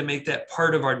 we'd like to make that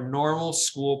part of our normal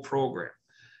school program.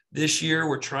 This year,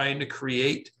 we're trying to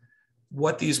create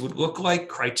what these would look like,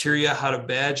 criteria, how to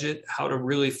badge it, how to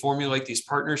really formulate these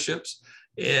partnerships.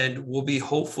 And we'll be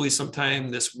hopefully sometime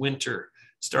this winter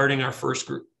starting our first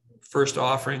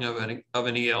offering of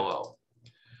an ELO.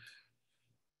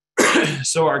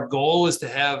 So our goal is to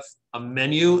have a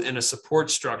menu and a support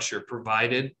structure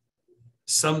provided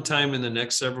sometime in the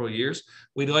next several years.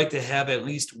 We'd like to have at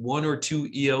least 1 or 2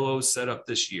 ELOs set up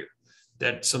this year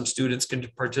that some students can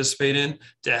participate in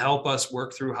to help us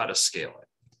work through how to scale it.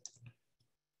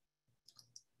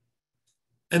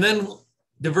 And then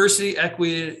diversity,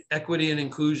 equity, and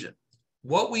inclusion.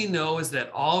 What we know is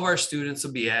that all of our students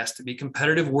will be asked to be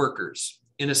competitive workers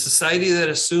in a society that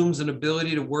assumes an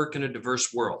ability to work in a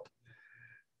diverse world.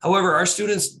 However, our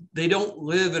students, they don't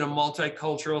live in a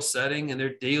multicultural setting in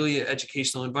their daily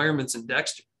educational environments in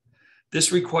Dexter.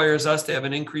 This requires us to have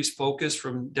an increased focus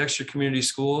from Dexter Community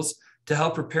Schools to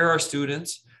help prepare our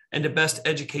students and to best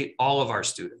educate all of our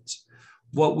students.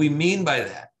 What we mean by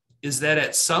that is that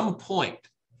at some point,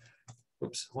 I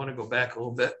want to go back a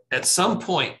little bit. At some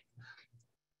point,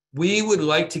 We would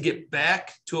like to get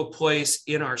back to a place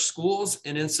in our schools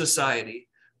and in society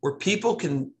where people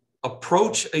can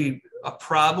approach a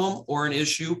problem or an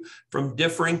issue from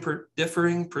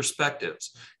differing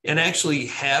perspectives and actually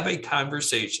have a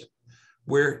conversation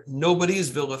where nobody is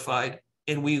vilified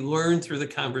and we learn through the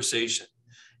conversation.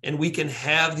 And we can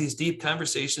have these deep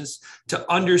conversations to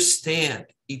understand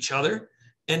each other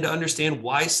and to understand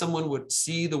why someone would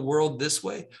see the world this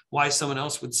way, why someone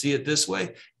else would see it this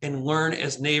way, and learn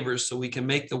as neighbors so we can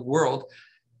make the world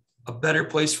a better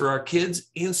place for our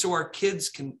kids, and so our kids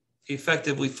can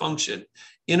effectively function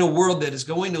in a world that is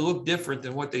going to look different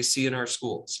than what they see in our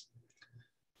schools.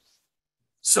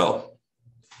 So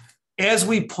as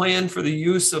we plan for the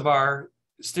use of our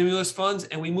stimulus funds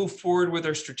and we move forward with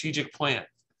our strategic plan,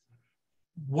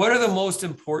 what are the most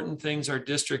important things our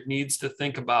district needs to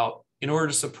think about in order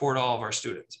to support all of our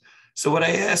students? So what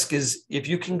I ask is, if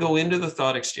you can go into the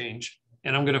thought exchange,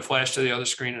 and I'm going to flash to the other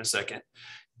screen in a second,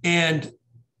 and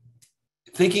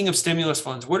thinking of stimulus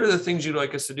funds, what are the things you'd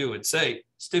like us to do? And say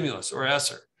stimulus or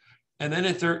ESSER. And then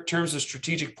in terms of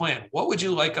strategic plan, what would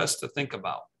you like us to think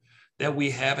about that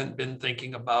we haven't been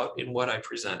thinking about in what I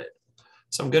presented?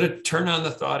 So I'm going to turn on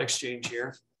the thought exchange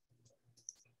here.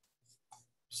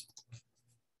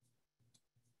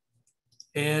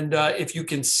 And if you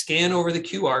can scan over the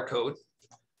QR code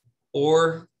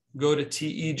or go to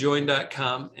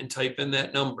tejoin.com and type in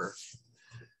that number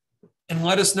and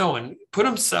let us know, and put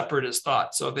them separate as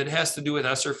thoughts. So if it has to do with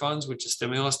ESSER funds, which is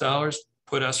stimulus dollars,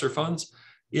 put ESSER funds.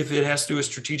 If it has to do with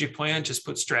strategic plan, just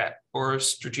put strat or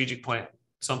strategic plan,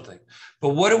 something. But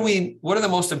what are the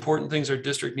most important things our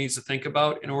district needs to think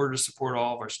about in order to support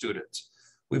all of our students?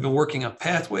 We've been working on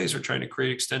pathways. We're trying to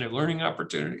create extended learning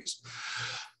opportunities.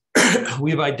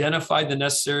 We've identified the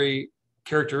necessary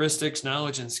characteristics,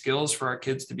 knowledge, and skills for our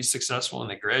kids to be successful when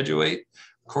they graduate,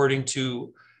 according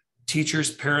to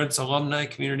teachers, parents, alumni,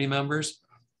 community members.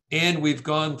 And we've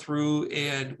gone through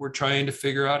and we're trying to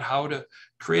figure out how to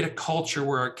create a culture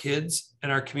where our kids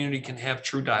and our community can have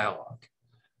true dialogue.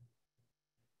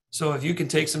 So if you can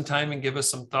take some time and give us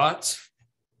some thoughts.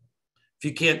 If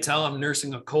you can't tell, I'm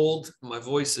nursing a cold. My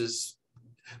voice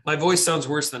sounds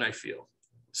worse than I feel.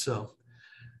 So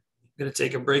I'm going to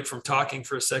take a break from talking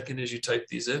for a second as you type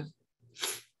these in.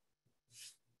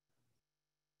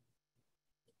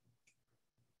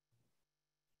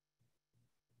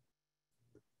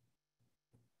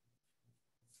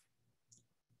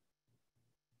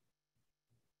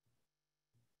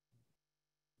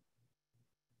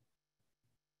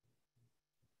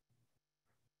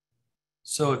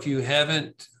 So if you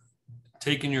haven't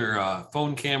taken your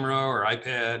phone camera or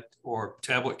iPad or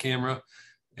tablet camera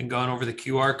and gone over the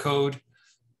QR code,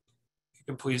 you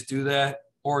can please do that,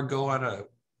 or go on a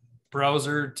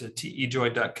browser to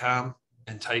tejoy.com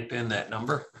and type in that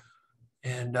number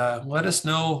and let us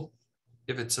know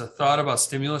if it's a thought about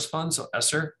stimulus funds, so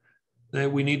ESSER, that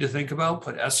we need to think about,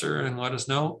 put ESSER and let us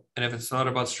know. And if it's thought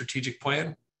about strategic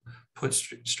plan, put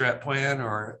strat plan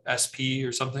or SP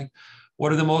or something.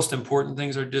 What are the most important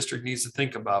things our district needs to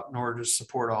think about in order to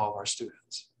support all of our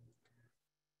students?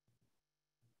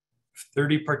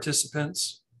 30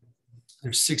 participants.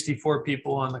 There's 64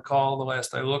 people on the call the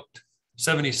last I looked,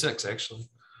 76 actually.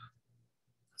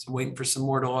 So I'm waiting for some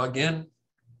more to log in.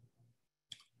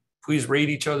 Please rate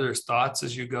each other's thoughts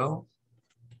as you go.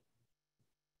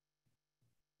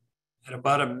 At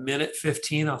about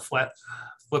 1:15, I'll flip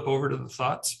over to the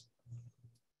thoughts.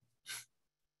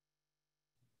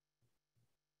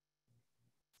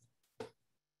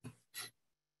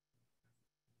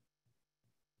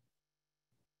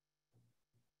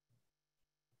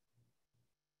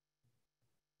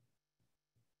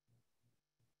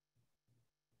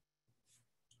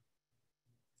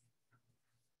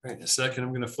 Right, in a second,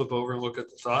 I'm going to flip over and look at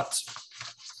the thoughts.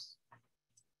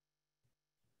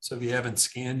 So if you haven't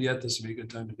scanned yet, this would be a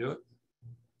good time to do it.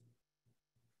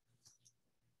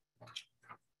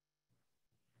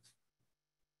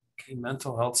 Okay,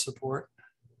 mental health support.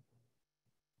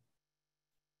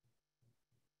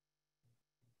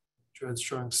 Dread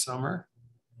strong summer.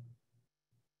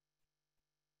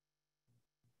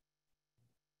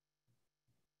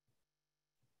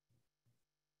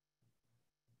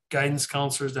 Guidance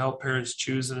counselors to help parents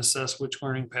choose and assess which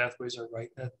learning pathways are right.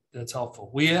 That's helpful.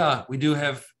 We do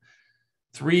have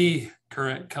 3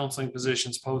 current counseling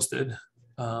positions posted.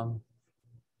 So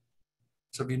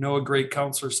if you know a great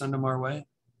counselor, send them our way.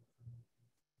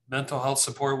 Mental health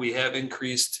support, we have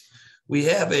increased. We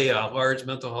have a large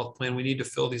mental health plan. We need to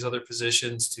fill these other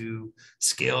positions to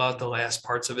scale out the last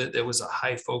parts of it. There was a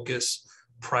high focus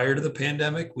prior to the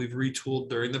pandemic. We've retooled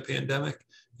during the pandemic,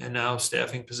 and now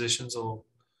staffing positions will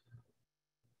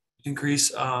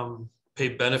increase pay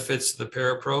benefits to the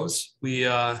parapros. We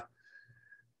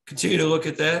continue to look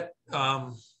at that.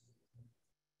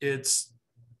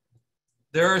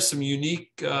 There are some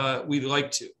unique, we'd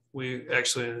like to. We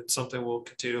actually, it's something we'll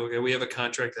continue to look at. We have a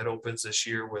contract that opens this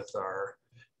year with our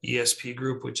ESP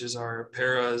group, which is our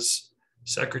paras,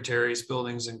 secretaries,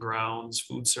 buildings and grounds,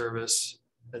 food service,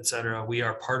 et cetera. We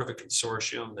are part of a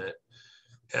consortium that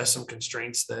has some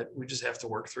constraints that we just have to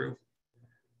work through.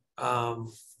 But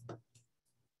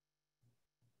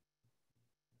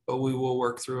we will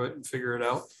work through it and figure it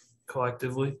out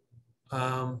collectively.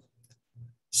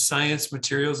 Science,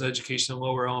 materials, education, and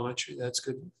lower elementary, that's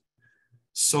good.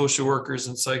 Social workers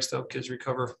and psychs to help kids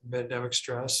recover from pandemic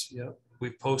stress. Yep.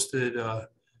 We posted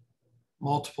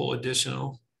multiple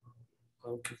additional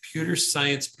computer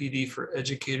science PD for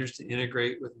educators to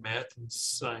integrate with math and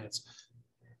science.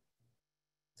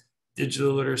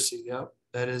 Digital literacy, yep,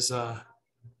 that is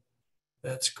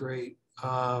that's great.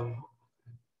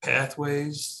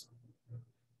 Pathways,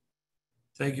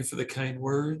 thank you for the kind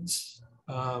words.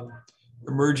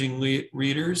 Emerging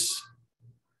readers,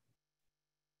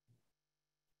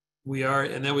 we are,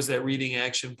 and that was that reading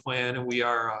action plan, and we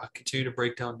are continue to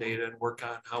break down data and work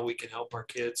on how we can help our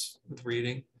kids with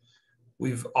reading.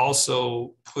 We've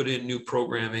also put in new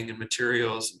programming and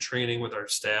materials and training with our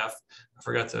staff. I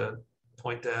forgot to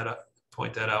point that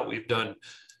out. We've done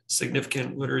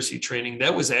significant literacy training.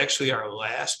 That was actually our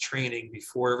last training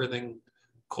before everything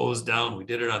closed down. We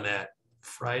did it on that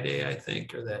Friday, I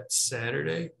think, or that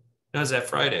Saturday. No, it was that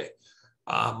Friday,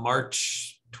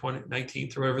 March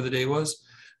 19th or whatever the day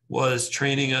was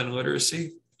training on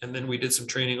literacy. And then we did some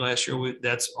training last year.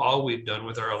 That's all we've done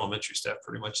with our elementary staff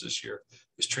pretty much this year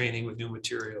is training with new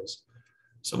materials.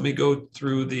 So let me go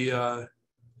through the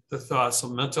thoughts. So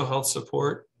mental health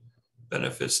support,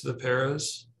 benefits to the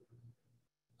paras,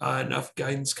 enough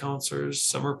guidance counselors,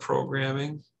 summer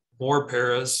programming, more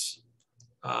paras.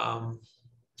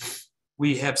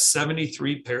 We have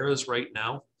 73 paras right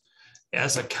now.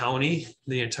 As a county,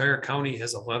 the entire county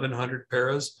has 1,100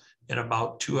 paras and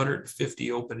about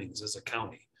 250 openings as a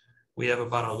county. We have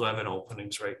about 11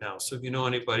 openings right now. So if you know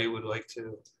anybody would like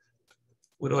to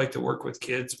work with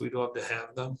kids, we'd love to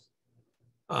have them.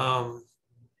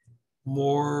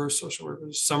 More social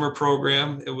workers, summer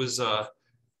program. It was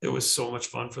so much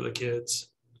fun for the kids.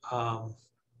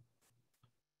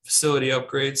 Facility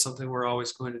upgrades, something we're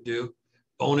always going to do.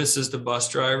 Bonuses to bus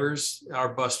drivers. Our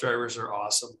bus drivers are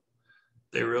awesome.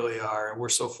 They really are. And we're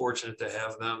so fortunate to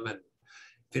have them. And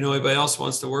if you know anybody else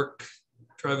wants to work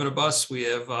driving a bus, we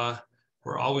have,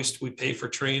 we pay for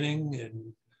training,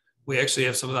 and we actually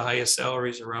have some of the highest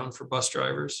salaries around for bus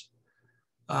drivers.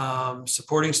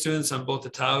 Supporting students on both the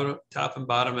top and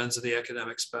bottom ends of the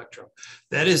academic spectrum.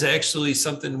 That is actually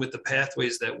something with the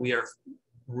pathways that we are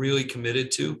really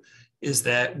committed to, is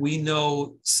that we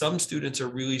know some students are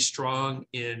really strong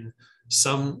in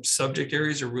some subject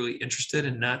areas, are really interested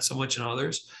and not so much in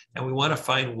others. And we want to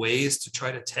find ways to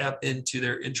try to tap into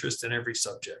their interest in every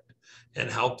subject and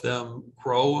help them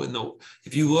grow.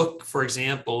 If you look, for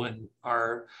example, in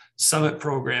our summit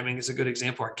programming is a good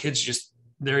example. Our kids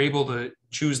they're able to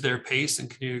choose their pace and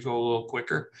continue to go a little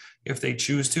quicker if they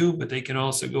choose to, but they can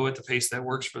also go at the pace that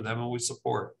works for them, and we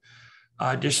support.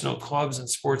 Additional clubs and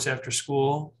sports after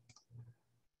school.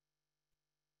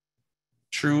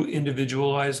 True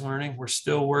individualized learning. We're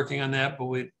still working on that,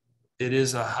 but it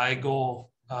is a high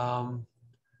goal.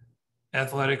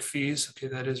 Athletic fees. Okay,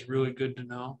 that is really good to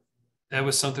know. That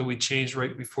was something we changed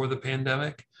right before the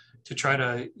pandemic to try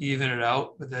to even it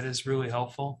out, but that is really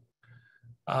helpful.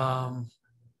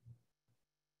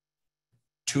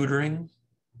 Tutoring.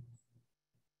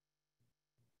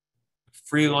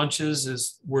 Free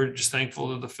lunches we're just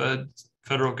thankful to the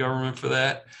federal government for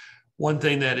that. One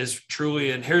thing that is truly,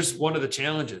 and here's one of the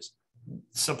challenges,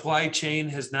 supply chain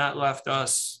has not left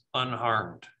us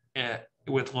unharmed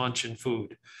with lunch and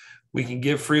food. We can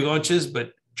give free lunches,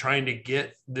 but trying to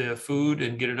get the food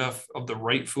and get enough of the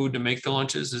right food to make the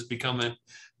lunches is becoming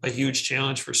a huge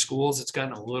challenge for schools. It's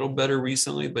gotten a little better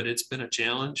recently, but it's been a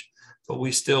challenge. But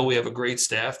we have a great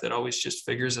staff that always just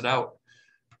figures it out.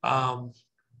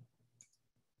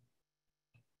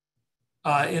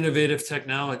 Innovative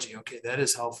technology. Okay, that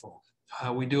is helpful.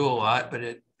 We do a lot, but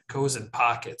it goes in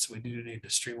pockets. We do need to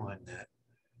streamline that.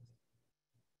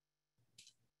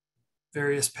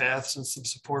 Various paths and some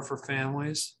support for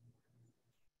families.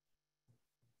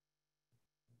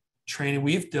 Training.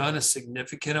 We've done a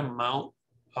significant amount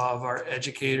of our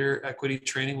educator equity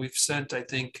training. We've sent, I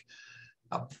think,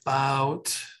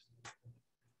 about, I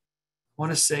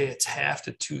want to say it's half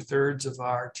to 2/3 of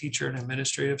our teacher and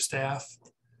administrative staff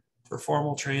for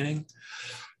formal training.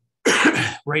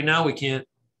 Right now, we can't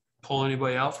pull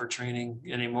anybody out for training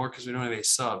anymore because we don't have any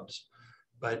subs.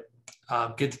 But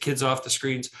get the kids off the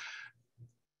screens.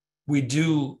 We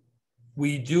do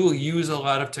use a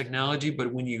lot of technology,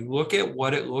 but when you look at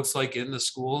what it looks like in the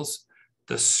schools,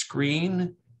 the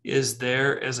screen is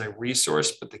there as a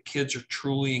resource, but the kids are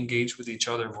truly engaged with each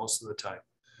other most of the time.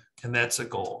 And that's a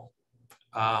goal.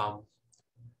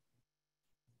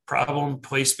 Problem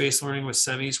place-based learning with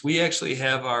semis. We actually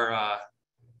have our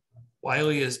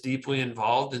Wiley is deeply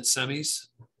involved in semis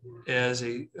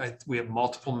we have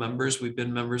multiple members. We've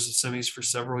been members of semis for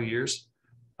several years.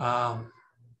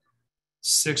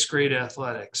 Sixth grade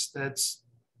athletics. It's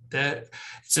an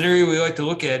area we like to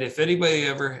look at. If anybody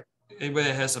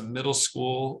has a middle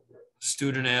school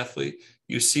student athlete,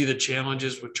 you see the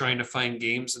challenges with trying to find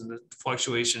games and the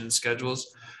fluctuation in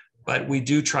schedules. But we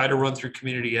do try to run through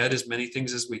community ed as many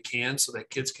things as we can so that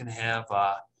kids can have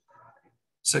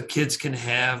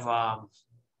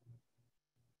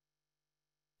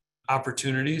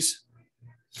opportunities.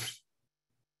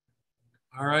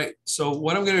 All right. So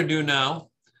what I'm going to do now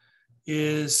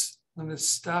is I'm going to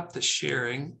stop the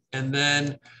sharing. And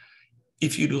then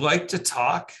if you'd like to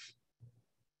talk,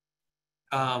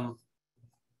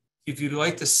 if you'd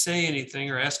like to say anything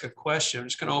or ask a question, I'm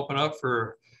just going to open up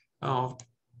for a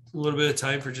little bit of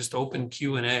time for just open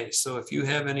Q&A. So if you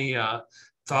have any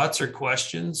thoughts or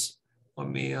questions, let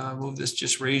me move this.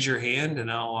 Just raise your hand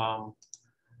and I'll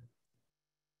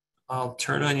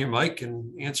turn on your mic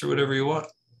and answer whatever you want.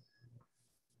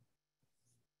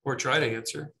 Or try to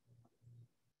answer.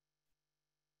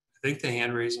 I think the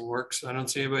hand raising works. I don't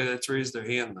see anybody that's raised their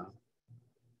hand though.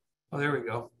 Oh, there we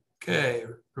go. Okay,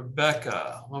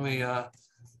 Rebecca, let me.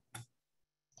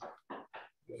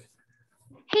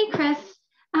 Hey, Chris.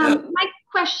 My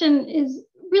question is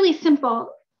really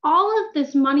simple. All of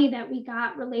this money that we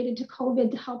got related to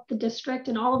COVID to help the district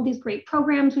and all of these great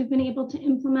programs we've been able to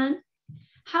implement,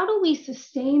 how do we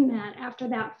sustain that after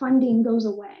that funding goes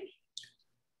away?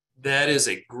 That is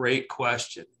a great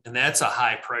question. And that's a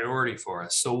high priority for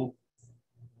us. So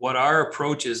what our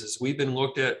approach is we've been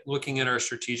looking at our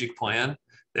strategic plan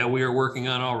that we are working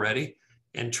on already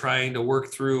and trying to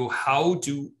work through how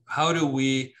do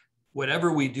we,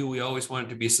 whatever we do, we always want it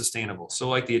to be sustainable. So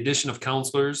like the addition of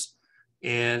counselors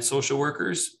and social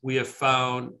workers, we have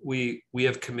found, we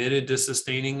have committed to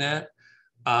sustaining that.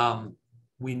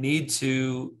 We need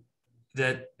to,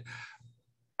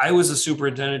 I was a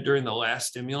superintendent during the last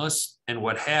stimulus, and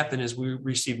what happened is we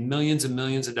received millions and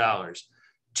millions of dollars.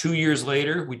 2 years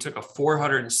later, we took a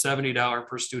 $470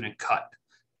 per student cut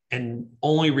and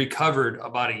only recovered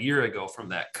about a year ago from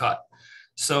that cut.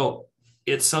 So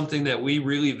it's something that we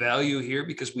really value here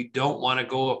because we don't want to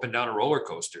go up and down a roller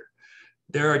coaster.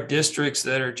 There are districts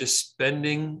that are just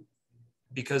spending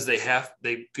because they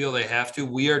feel they have to.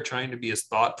 We are trying to be as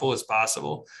thoughtful as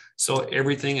possible. So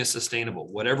everything is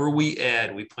sustainable. Whatever we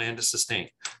add, we plan to sustain.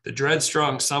 The Dread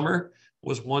Strong Summer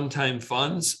was one-time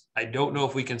funds. I don't know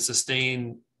if we can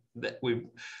sustain that.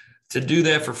 To do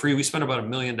that for free, we spent about $1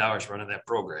 million running that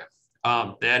program.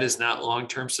 That is not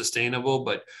long-term sustainable,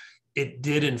 but it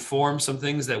did inform some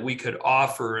things that we could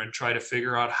offer and try to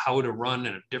figure out how to run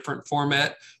in a different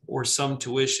format or some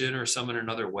tuition or some in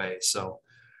another way. So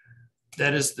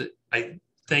that is I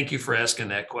thank you for asking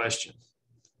that question.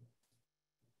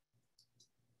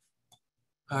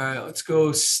 All right, let's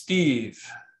go, Steve.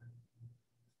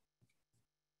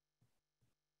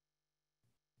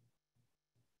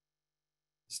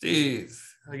 Steve,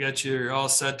 I got you. You're all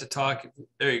set to talk.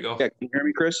 There you go. Yeah, can you hear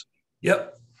me, Chris?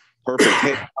 Yep. Perfect.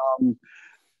 Hey,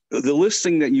 the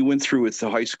listing that you went through with the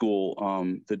high school,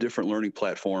 the different learning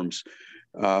platforms,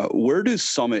 where does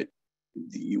Summit,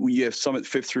 you have Summit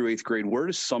 5th through 8th grade, where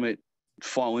does Summit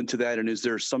fall into that? And is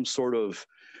there some sort of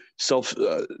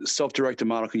self-directed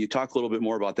model? Can you talk a little bit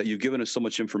more about that? You've given us so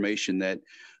much information that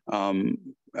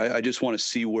I just want to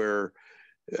see where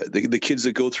the kids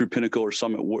that go through Pinnacle or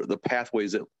Summit, the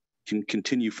pathways that can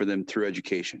continue for them through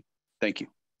education. Thank you.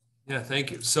 Yeah,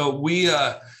 thank you. So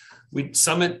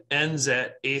Summit ends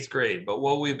at 8th grade, but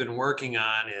what we've been working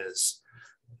on is,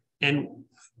 and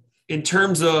in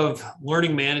terms of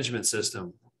learning management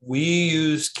system, we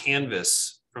use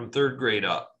Canvas from 3rd grade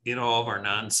up in all of our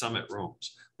non-Summit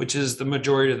rooms, which is the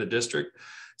majority of the district.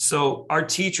 So our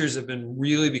teachers have been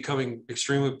really becoming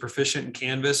extremely proficient in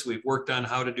Canvas. We've worked on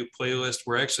how to do playlists.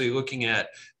 We're actually looking at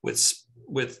with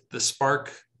the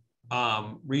Spark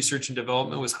research and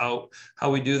development was how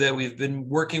we do that. We've been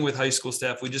working with high school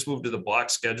staff. We just moved to the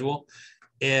block schedule.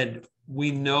 And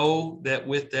we know that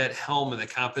with that helm and the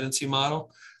competency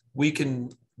model,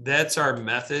 that's our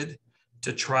method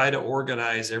to try to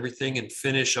organize everything and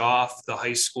finish off the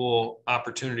high school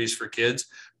opportunities for kids.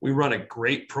 We run a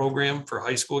great program for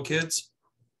high school kids.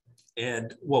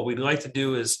 And what we'd like to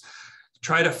do is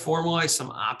try to formalize some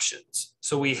options.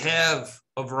 So we have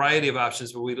a variety of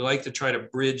options, but we'd like to try to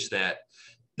bridge that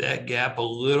gap a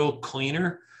little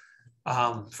cleaner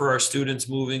for our students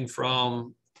moving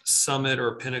from Summit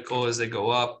or Pinnacle as they go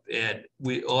up. And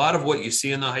a lot of what you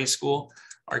see in the high school,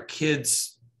 our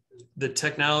kids, the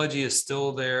technology is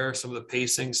still there. Some of the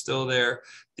pacing still there.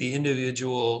 The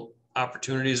individual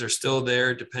opportunities are still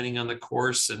there depending on the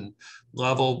course and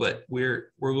level, but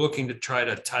we're looking to try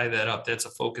to tie that up. That's a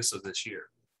focus of this year.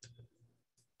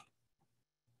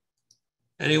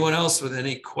 Anyone else with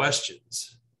any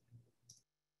questions?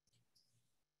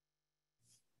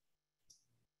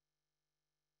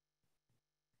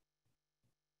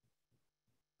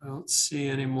 I don't see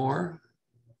any more.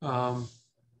 I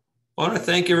want to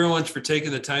thank everyone for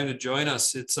taking the time to join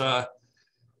us.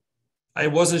 I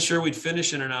wasn't sure we'd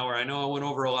finish in an hour. I know I went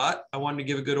over a lot. I wanted to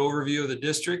give a good overview of the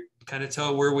district, kind of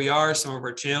tell where we are, some of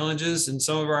our challenges and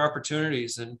some of our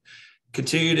opportunities, and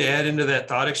continue to add into that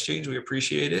thought exchange. We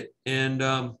appreciate it. And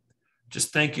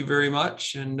just thank you very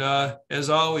much. And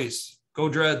as always, go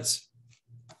Dreads.